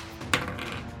fumbled.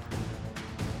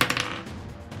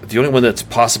 The only one that's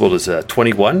possible is a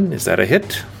 21. Is that a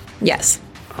hit? Yes.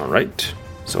 All right.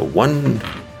 So 1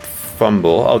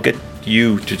 fumble. I'll get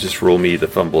you to just roll me the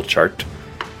fumble chart.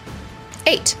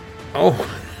 8.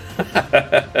 Oh.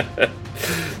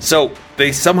 So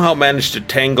they somehow manage to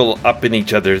tangle up in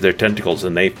each other, their tentacles,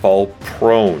 and they fall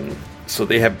prone. So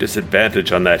they have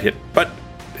disadvantage on that hit, but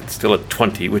it's still a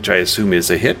 20, which I assume is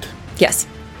a hit. Yes.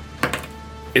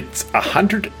 It's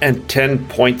 110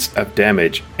 points of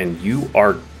damage, and you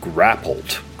are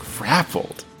grappled.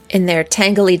 Grappled. in their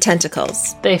tangly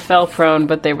tentacles. They fell prone,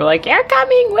 but they were like, "You're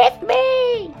coming with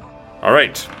me!" All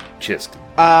right, Chisk.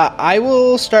 I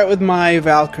will start with my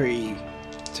Valkyrie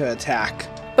to attack.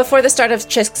 Before the start of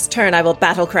Chisk's turn, I will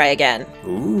battle cry again.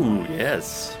 Ooh,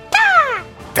 yes.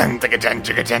 Dun, ticka, dun,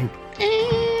 ticka, dun.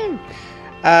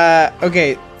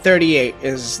 Okay, 38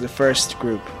 is the first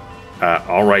group.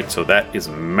 All right, so that is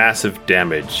massive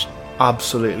damage.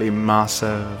 Absolutely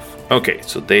massive. Okay,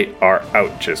 so they are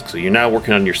out, Chisk. So you're now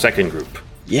working on your second group.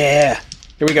 Yeah.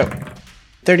 Here we go.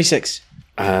 36.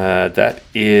 That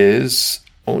is...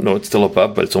 Oh, no, it's still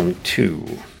above, but it's only 2.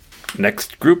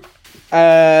 Next group,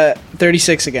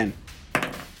 36 again.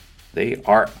 they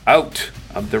are out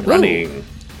of the running.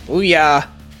 Ooh, yeah.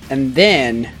 And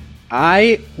then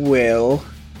I will,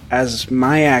 as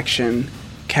my action,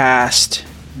 cast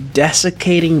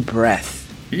Desiccating Breath.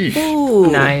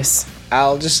 Ooh. Nice.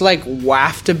 I'll just like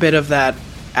waft a bit of that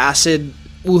acid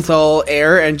Uthul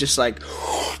air and just like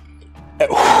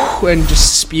and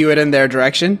just spew it in their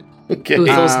direction. Okay.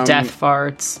 Uthul's death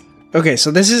farts. Okay,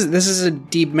 so this is a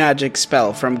deep magic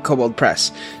spell from Kobold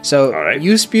Press. So All right.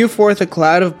 you spew forth a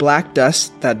cloud of black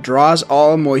dust that draws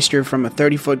all moisture from a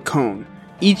 30-foot cone.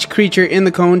 Each creature in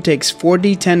the cone takes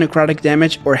 4d10 necrotic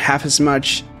damage or half as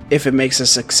much if it makes a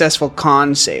successful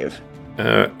con save.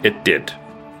 It did.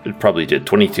 It probably did.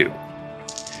 22.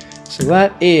 So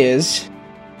that is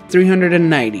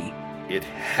 390. It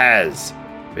has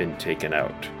been taken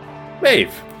out.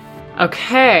 Maeve.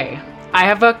 Okay, I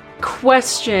have a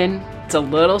question. It's a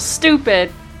little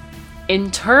stupid.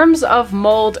 In terms of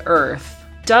mold earth,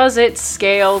 does it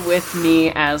scale with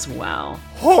me as well?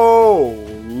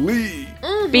 Holy.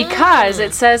 Because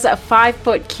it says a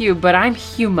 5-foot cube, but I'm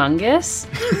humongous.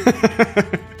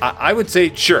 I would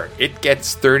say, sure, it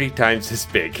gets 30 times as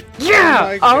big.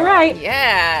 Yeah! All right.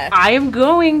 Yeah. I am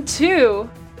going to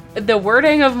the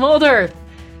wording of mold earth.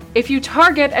 If you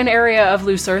target an area of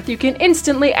loose earth, you can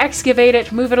instantly excavate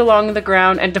it, move it along the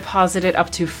ground, and deposit it up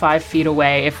to 5 feet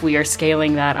away. If we are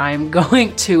scaling that, I am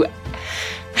going to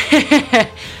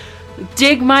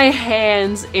dig my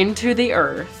hands into the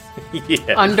earth Yeah.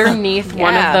 underneath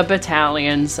one Yeah. of the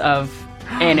battalions of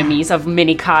enemies, of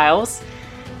mini Kyles.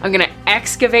 I'm gonna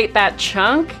excavate that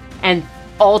chunk and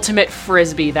ultimate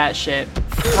frisbee that shit.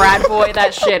 Frat boy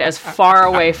that shit as far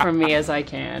away from me as I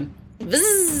can.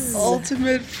 Bzzz.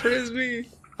 Ultimate Frisbee.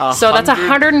 So that's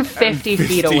 150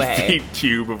 feet 50 away. feet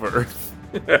cube of Earth.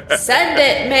 Send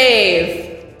it,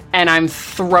 Maeve. And I'm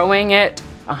throwing it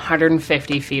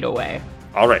 150 feet away.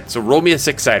 All right, so roll me a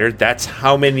 6-sider. That's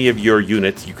how many of your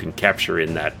units you can capture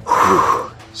in that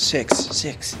group.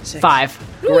 6. 5.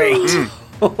 Great.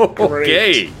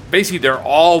 Okay. Basically, they're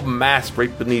all massed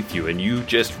right beneath you, and you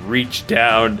just reach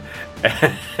down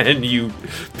and you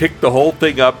pick the whole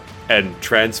thing up and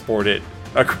transport it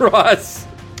across.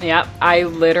 Yep, I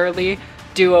literally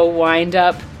do a wind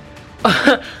up.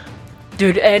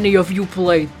 Did any of you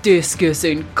play discus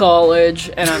in college?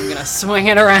 And I'm gonna swing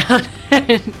it around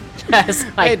and just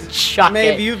like chuck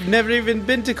Maeve, it. you've never even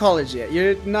been to college yet.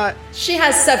 You're not. She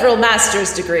has several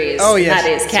master's degrees. Oh, yes. That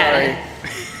is canon.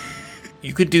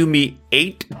 You could do me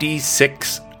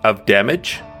 8d6 of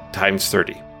damage times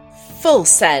 30. Full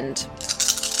send.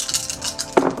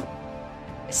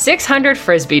 600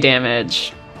 frisbee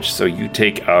damage. So you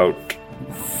take out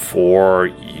 4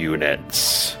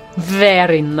 units.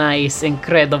 Very nice,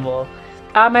 incredible.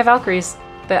 My Valkyries.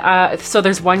 So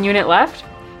there's 1 unit left?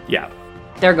 Yeah.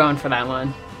 They're going for that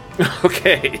one.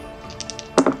 Okay.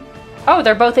 Oh,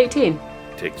 they're both 18.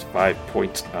 Takes 5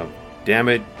 points of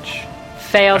damage.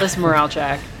 Fail this morale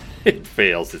check. It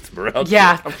fails its morale.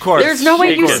 Yeah, Of course. There's no way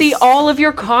you Shaken. see all of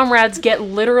your comrades get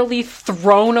literally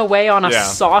thrown away on a Yeah,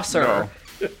 saucer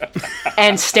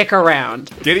and stick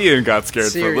around. Gideon got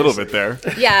scared for a little bit there.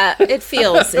 Yeah, it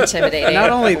feels intimidating.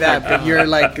 Not only that, but you're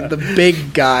like the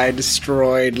big guy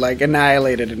destroyed, like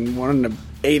annihilated in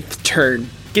 1/8 turn.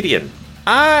 Gideon.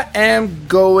 I am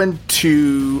going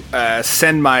to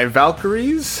send my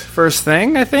Valkyries first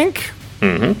thing, I think.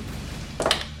 Mm-hmm.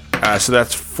 So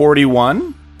that's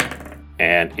 41.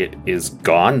 And it is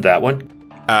gone, that one.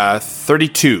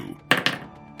 32.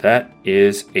 That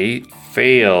is a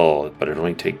fail, but it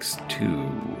only takes 2.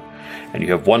 And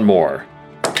you have 1 more.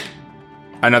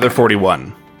 Another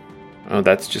 41. Oh,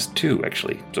 that's just 2,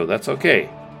 actually. So that's okay.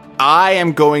 I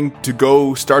am going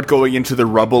to start going into the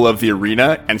rubble of the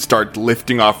arena and start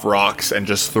lifting off rocks and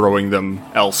just throwing them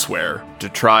elsewhere to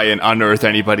try and unearth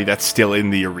anybody that's still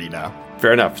in the arena.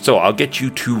 Fair enough. So I'll get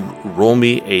you to roll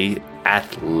me a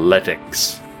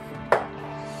athletics.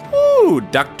 Ooh,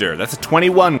 Doctor, that's a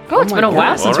 21. Oh, it's been a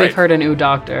while since all right. we've heard an ooh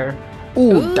doctor.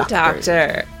 Ooh,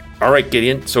 doctor. All right,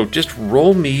 Gideon. So just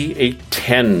roll me a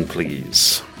 10,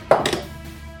 please.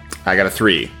 I got a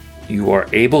 3. You are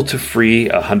able to free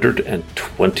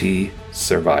 120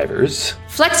 survivors.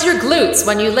 Flex your glutes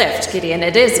when you lift, Gideon.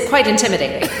 It is quite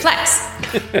intimidating. Flex.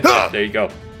 There you go.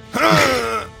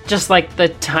 Just like the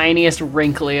tiniest,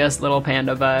 wrinkliest little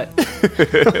panda butt.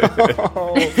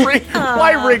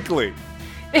 Why wrinkly?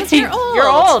 You're old. You're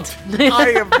old.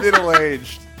 I am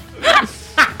middle-aged.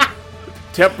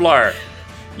 Templar,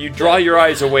 you draw your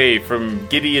eyes away from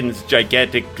Gideon's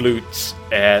gigantic glutes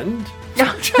and...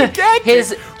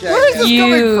 His Where is this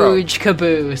coming from? huge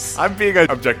caboose. I'm being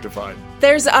objectified.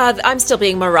 I'm still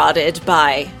being marauded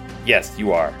by Yes,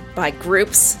 you are.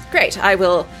 groups. Great. I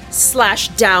will slash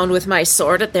down with my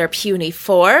sword at their puny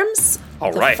forms.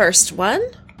 All the right. first one.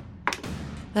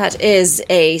 That is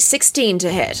a 16 to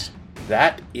hit.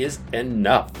 That is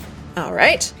enough. All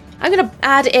right. I'm going to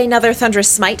add another Thunderous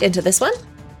Smite into this one.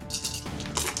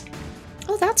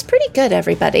 Oh, that's pretty good,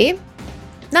 everybody.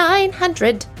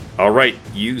 900. All right,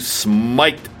 you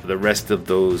smite the rest of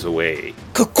those away.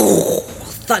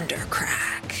 Thunder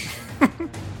crack.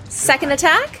 Second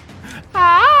attack.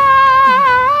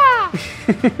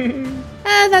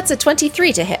 That's a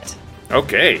 23 to hit.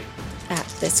 Okay. At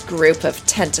this group of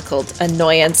tentacled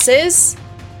annoyances.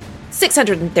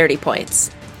 630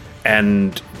 points.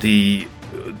 And the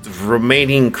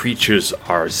remaining creatures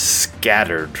are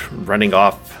scattered, running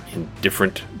off in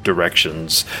different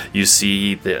directions. You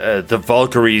see the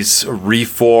Valkyries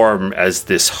reform as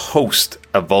this host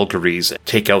of Valkyries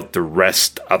take out the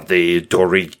rest of the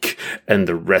Dorik and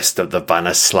the rest of the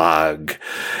Vanaslag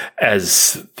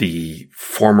as the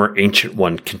former Ancient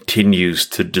One continues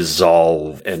to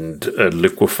dissolve and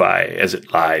liquefy as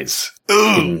it lies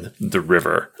in the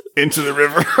river. Into the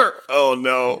river. Oh,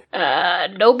 no.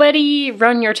 Nobody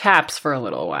run your taps for a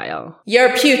little while.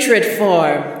 Your putrid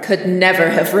form could never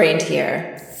have reigned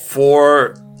here.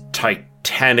 4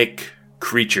 titanic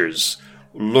creatures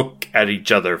look at each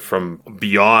other from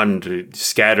beyond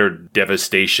scattered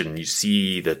devastation. You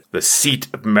see that the seat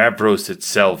of Mavros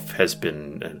itself has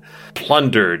been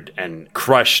plundered and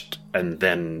crushed and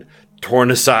then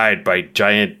torn aside by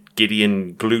giant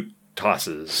Gideon glute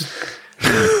tosses.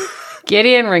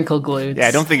 Gideon wrinkle glutes. Yeah,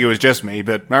 I don't think it was just me,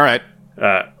 but all right.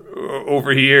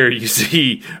 Over here, you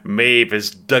see Maeve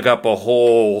has dug up a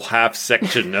whole half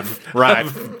section of... Right.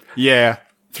 Yeah.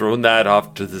 Thrown that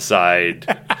off to the side.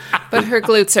 But her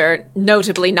glutes are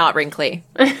notably not wrinkly.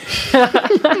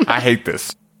 I hate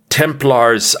this.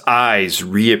 Templar's eyes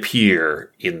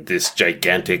reappear in this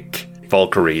gigantic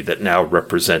Valkyrie that now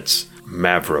represents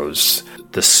Mavros.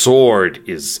 The sword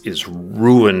is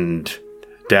ruined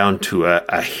down to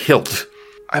a hilt.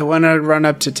 I want to run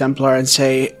up to Templar and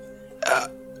say,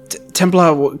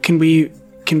 Templar, can we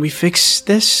fix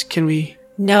this? Can we?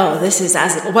 No, this is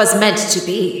as it was meant to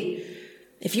be.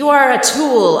 If you are a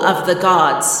tool of the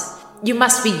gods, you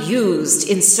must be used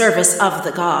in service of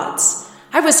the gods.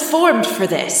 I was formed for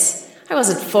this. I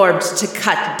wasn't formed to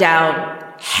cut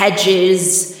down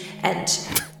hedges and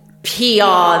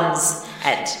peons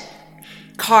and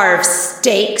carve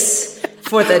steaks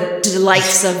for the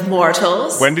delights of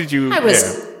mortals. When did you...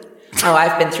 Oh,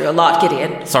 I've been through a lot,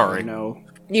 Gideon. Sorry. No.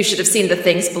 You should have seen the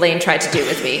things Blaine tried to do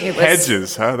with me. It was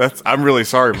Hedges, huh? I'm really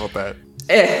sorry about that.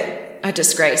 a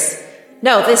disgrace.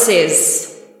 No, this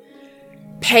is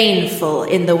painful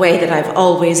in the way that I've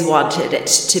always wanted it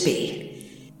to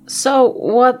be. So,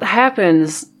 what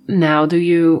happens now? Do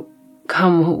you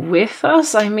come with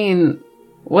us? I mean,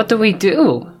 what do we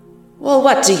do? Well,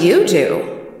 what do you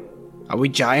do? Are we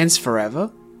giants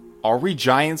forever? Are we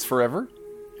giants forever?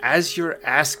 As you're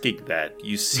asking that,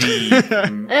 you see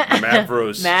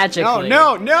Mavros... Magically.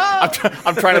 No!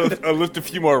 I'm trying to lift a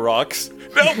few more rocks.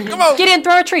 No, come on! Gideon,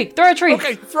 throw a tree! Throw a tree!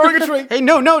 Okay, throwing a tree. Hey,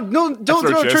 no, don't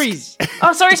throw chest. trees.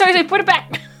 Oh, sorry, put it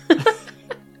back!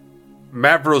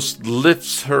 Mavros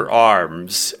lifts her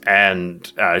arms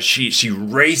and she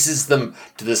raises them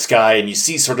to the sky, and you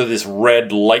see sort of this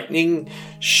red lightning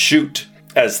shoot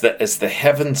as the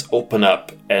heavens open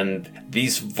up, and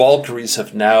these Valkyries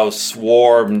have now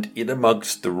swarmed in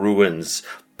amongst the ruins,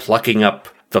 plucking up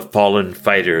the fallen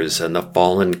fighters and the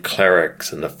fallen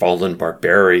clerics and the fallen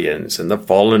barbarians and the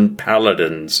fallen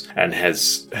paladins, and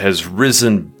has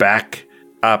risen back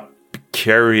up,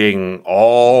 carrying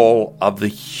all of the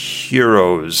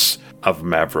heroes of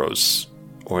Mavros,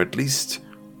 or at least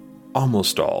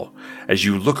almost all. As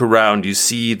you look around, you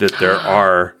see that there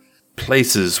are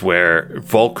places where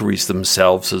Valkyries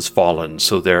themselves has fallen,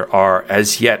 so there are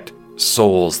as yet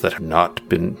souls that have not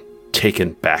been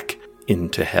taken back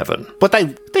into heaven. But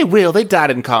they will. They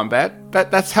died in combat.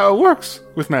 That's how it works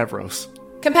with Mavros.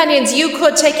 Companions, you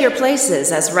could take your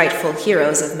places as rightful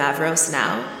heroes of Mavros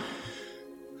now.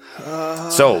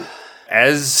 So,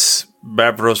 as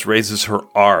Mavros raises her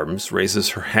arms, raises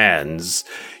her hands,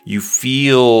 you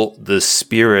feel the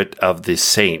spirit of the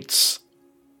saints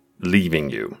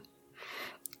leaving you.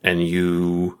 And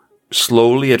you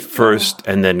slowly at first,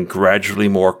 and then gradually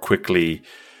more quickly,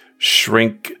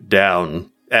 shrink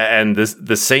down. And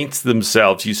the saints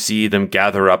themselves, you see them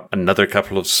gather up another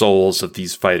couple of souls of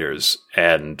these fighters,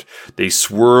 and they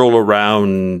swirl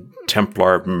around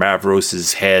Templar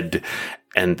Mavros' head,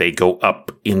 and they go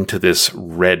up into this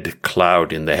red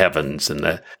cloud in the heavens, and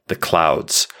the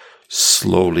clouds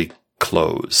slowly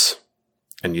close.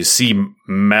 And you see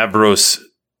Mavros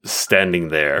standing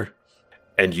there,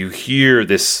 and you hear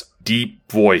this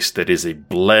deep voice that is a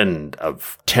blend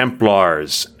of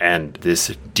Templars and this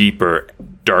deeper,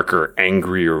 darker,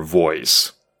 angrier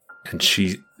voice. And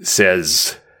she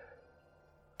says,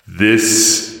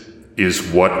 "This is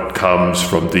what comes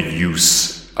from the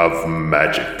use of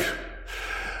magic.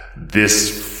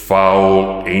 This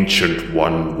foul ancient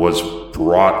one was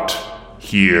brought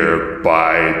here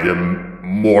by the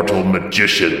mortal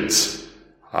magicians.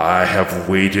 I have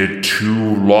waited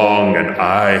too long, and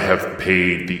I have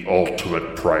paid the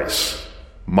ultimate price.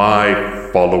 My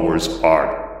followers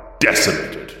are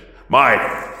decimated. My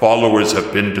followers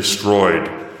have been destroyed.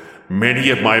 Many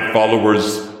of my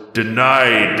followers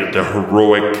denied the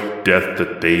heroic death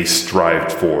that they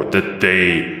strived for, that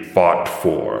they fought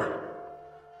for.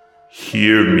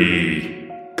 Hear me,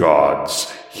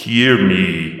 gods. Hear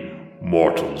me,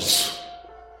 mortals.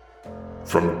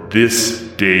 From this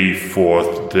day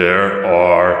forth, there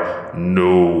are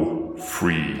no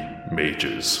free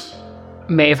mages.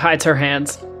 Maeve hides her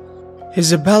hands.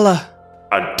 Isabella.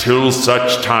 Until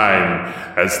such time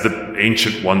as the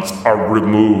ancient ones are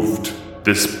removed,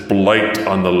 this blight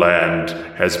on the land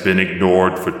has been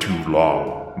ignored for too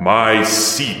long. My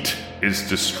seat is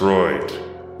destroyed.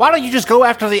 Why don't you just go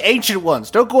after the ancient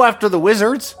ones? Don't go after the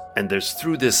wizards. And there's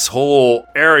through this whole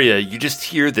area, you just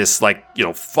hear this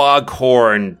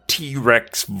foghorn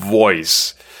T-Rex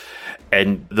voice.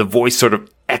 And the voice sort of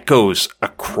echoes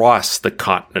across the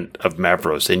continent of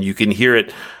Mavros. And you can hear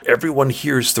it. Everyone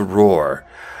hears the roar,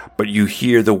 but you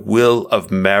hear the will of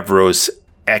Mavros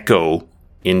echo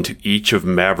into each of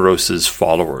Mavros's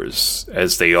followers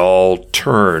as they all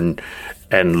turn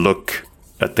and look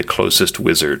at the closest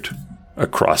wizard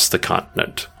across the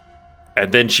continent.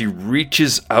 And then she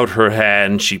reaches out her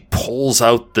hand, she pulls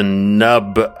out the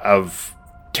nub of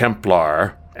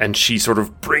Templar, and she sort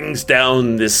of brings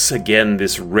down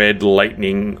this red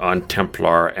lightning on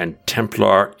Templar, and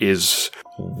Templar is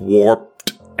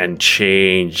warped and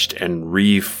changed and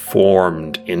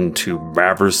reformed into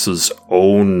Mavros'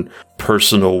 own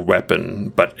personal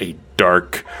weapon, but a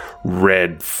dark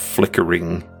red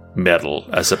flickering metal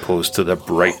as opposed to the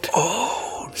bright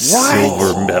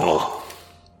silver metal.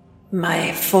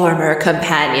 My former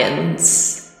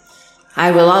companions,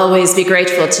 I will always be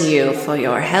grateful to you for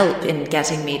your help in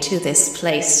getting me to this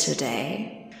place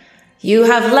today. You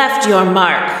have left your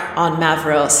mark on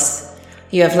Mavros.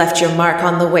 You have left your mark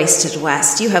on the Wasted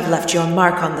West. You have left your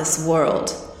mark on this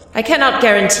world. I cannot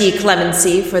guarantee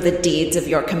clemency for the deeds of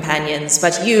your companions,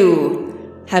 but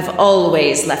you have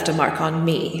always left a mark on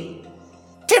me.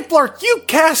 Templar, you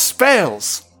cast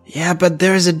spells. Yeah, but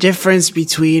there's a difference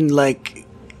between,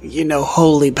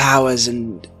 holy powers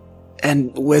and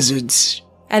wizards.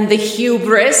 And the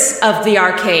hubris of the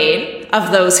arcane,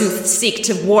 of those who seek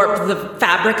to warp the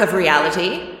fabric of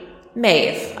reality.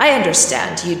 Maeve, I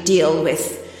understand you deal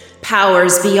with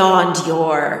powers beyond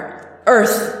your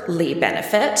earthly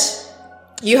benefit.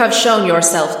 You have shown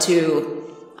yourself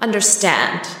to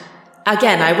understand.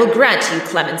 Again, I will grant you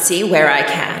clemency where I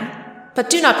can, but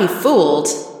do not be fooled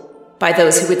by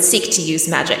those who would seek to use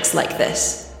magics like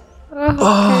this.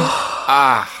 Wow.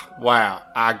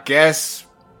 I guess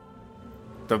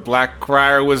the Black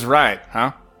Crier was right,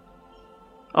 huh?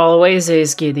 Always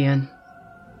is, Gideon.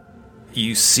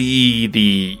 You see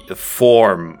the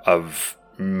form of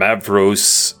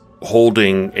Mavros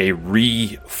holding a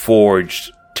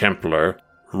reforged Templar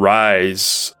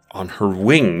rise on her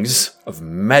wings of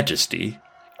majesty,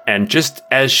 and just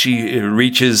as she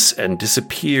reaches and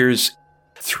disappears,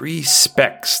 3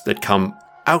 specks that come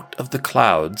out of the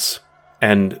clouds,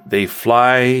 and they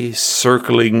fly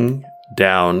circling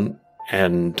down,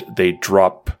 and they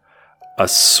drop a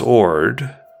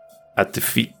sword at the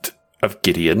feet of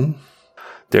Gideon.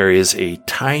 There is a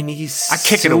tiny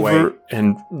kick it away. silver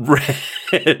and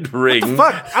red ring.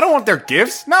 What the fuck? I don't want their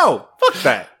gifts. No, fuck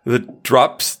that. That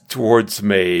drops towards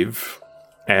Maeve,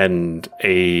 and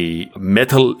a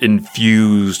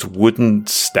metal-infused wooden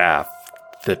staff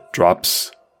that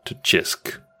drops to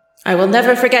Chisk. I will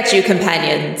never forget you,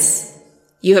 companions.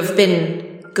 You have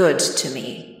been good to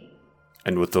me.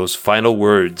 And with those final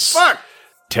words,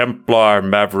 Templar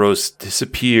Mavros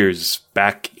disappears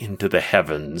back into the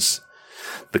heavens.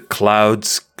 The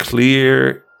clouds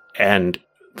clear and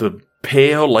the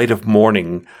pale light of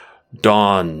morning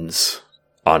dawns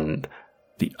on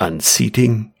the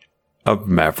unseating of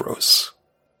Mavros.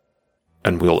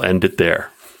 And we'll end it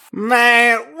there.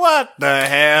 Man, what the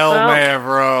hell,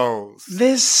 Mavros?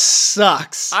 This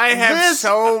sucks. I have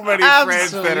so many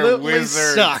friends that are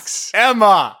wizards. Sucks.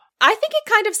 Emma! I think it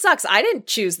kind of sucks. I didn't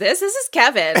choose this. This is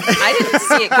Kevin. I didn't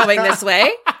see it going this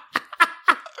way.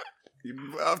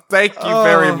 Thank you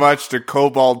very much to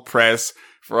Cobalt Press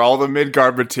for all the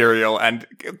Midgard material. And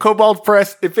Cobalt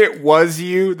Press, if it was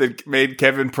you that made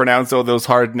Kevin pronounce all those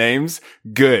hard names,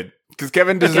 good. Because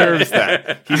Kevin deserves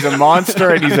that. He's a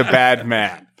monster and he's a bad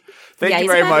man. Thank you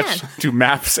very much to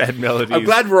Maps and Melodies. I'm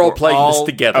glad we're all playing this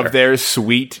together. Of their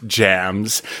sweet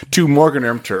jams. To Morgan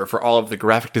Ermter for all of the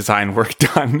graphic design work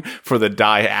done for the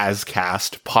Die As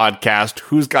Cast podcast.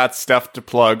 Who's got stuff to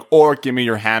plug? Or give me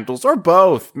your handles, or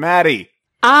both. Maddie.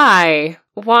 I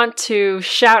want to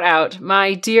shout out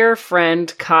my dear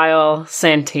friend Kyle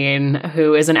Santine,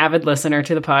 who is an avid listener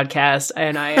to the podcast,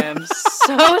 and I am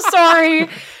so sorry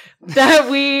that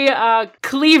we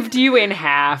cleaved you in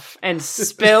half and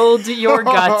spilled your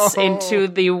guts into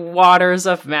the waters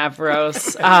of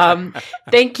Mavros.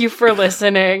 Thank you for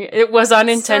listening. It was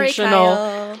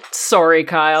unintentional. Sorry,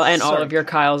 Kyle, and all of your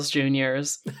Kyles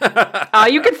Juniors.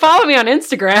 You can follow me on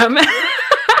Instagram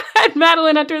at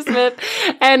Madeline Hunter Smith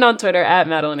and on Twitter at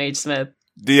Madeline H. Smith.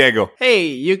 Diego. Hey,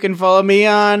 you can follow me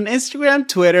on Instagram,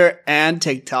 Twitter, and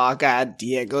TikTok at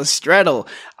Diego Straddle.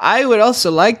 I would also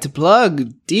like to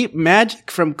plug Deep Magic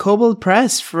from Kobold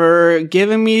Press for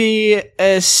giving me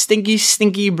a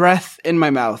stinky breath in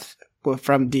my mouth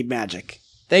from Deep Magic.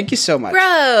 Thank you so much.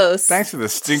 Gross. Thanks for the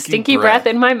stinky breath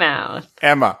in my mouth.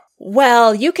 Emma.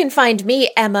 Well, you can find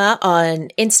me, Emma, on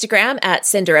Instagram at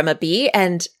CinderEmmaB,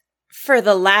 and for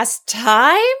the last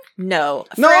time? No.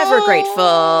 Forever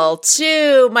grateful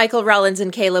to Michael Rollins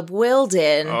and Caleb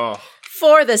Wilden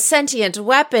for the Sentient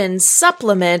Weapons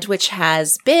supplement, which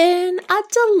has been a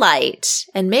delight.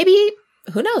 And maybe,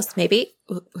 who knows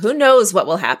what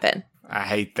will happen. I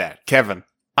hate that. Kevin.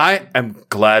 I am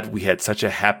glad we had such a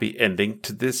happy ending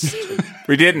to this.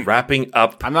 We didn't. Wrapping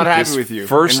up. I'm not happy with you.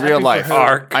 First in real life.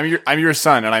 Arc. I'm your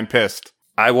son, and I'm pissed.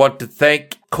 I want to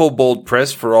thank Kobold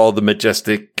Press for all the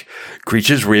majestic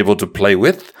creatures we're able to play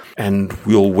with, and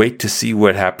we'll wait to see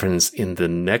what happens in the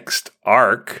next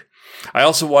arc. I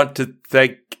also want to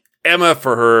thank Emma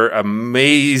for her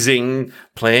amazing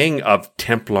playing of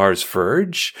Templar's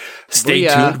Verge. Stay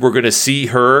tuned. We're going to see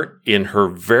her in her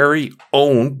very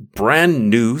own brand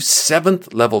new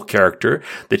 7th level character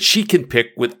that she can pick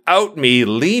without me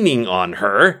leaning on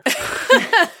her.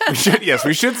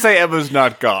 We should say Emma's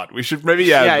not gone. We should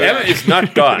maybe add that. Emma is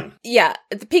not gone. Yeah,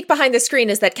 the peek behind the screen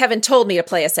is that Kevin told me to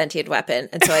play a sentient weapon,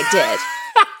 and so I did.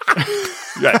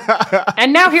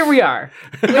 And now here we are.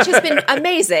 Which has been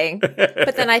amazing.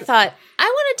 But then I thought, I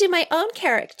want to do my own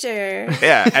character.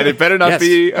 Yeah, and it better not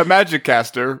be a magic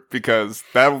caster, because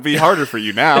that will be harder for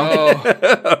you now.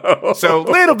 So,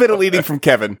 little bit of leading from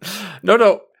Kevin.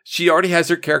 No. She already has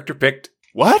her character picked.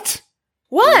 What?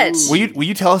 What? Will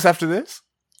you tell us after this?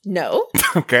 No.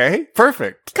 Okay,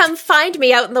 perfect. Come find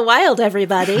me out in the wild,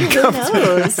 everybody. Who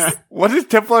knows? What did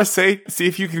Templar say? See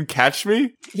if you can catch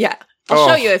me? Yeah. I'll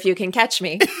show you if you can catch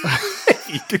me.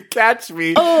 You can catch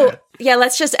me. Oh, yeah,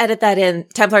 let's just edit that in.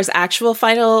 Templar's actual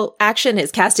final action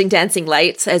is casting dancing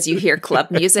lights as you hear club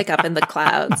music up in the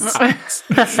clouds.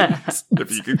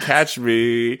 If you can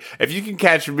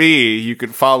catch me, you can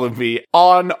follow me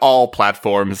on all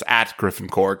platforms at Griffin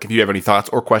Cork. If you have any thoughts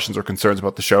or questions or concerns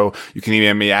about the show, you can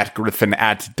email me at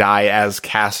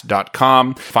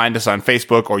griffin@dieascast.com. Find us on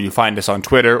Facebook, or you find us on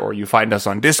Twitter, or you find us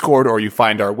on Discord, or you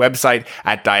find our website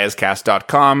at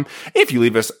dieascast.com. If you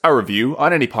leave us a review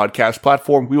on any podcast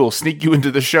platform, we will sneak you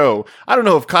into the show. I don't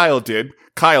know if Kyle did.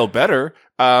 Kyle better.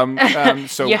 So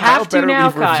you have Kyle to better now,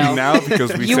 leave a review Kyle. now,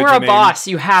 because we You said were your a name boss.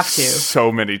 You have to.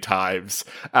 so many times.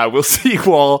 We'll see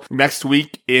you all next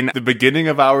week in the beginning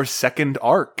of our 2nd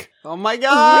arc, Oh my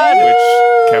god!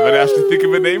 which Kevin has to think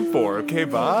of a name for. Okay,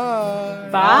 bye.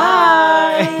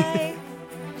 Bye.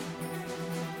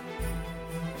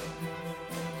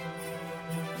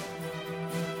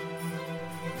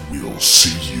 We'll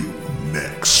see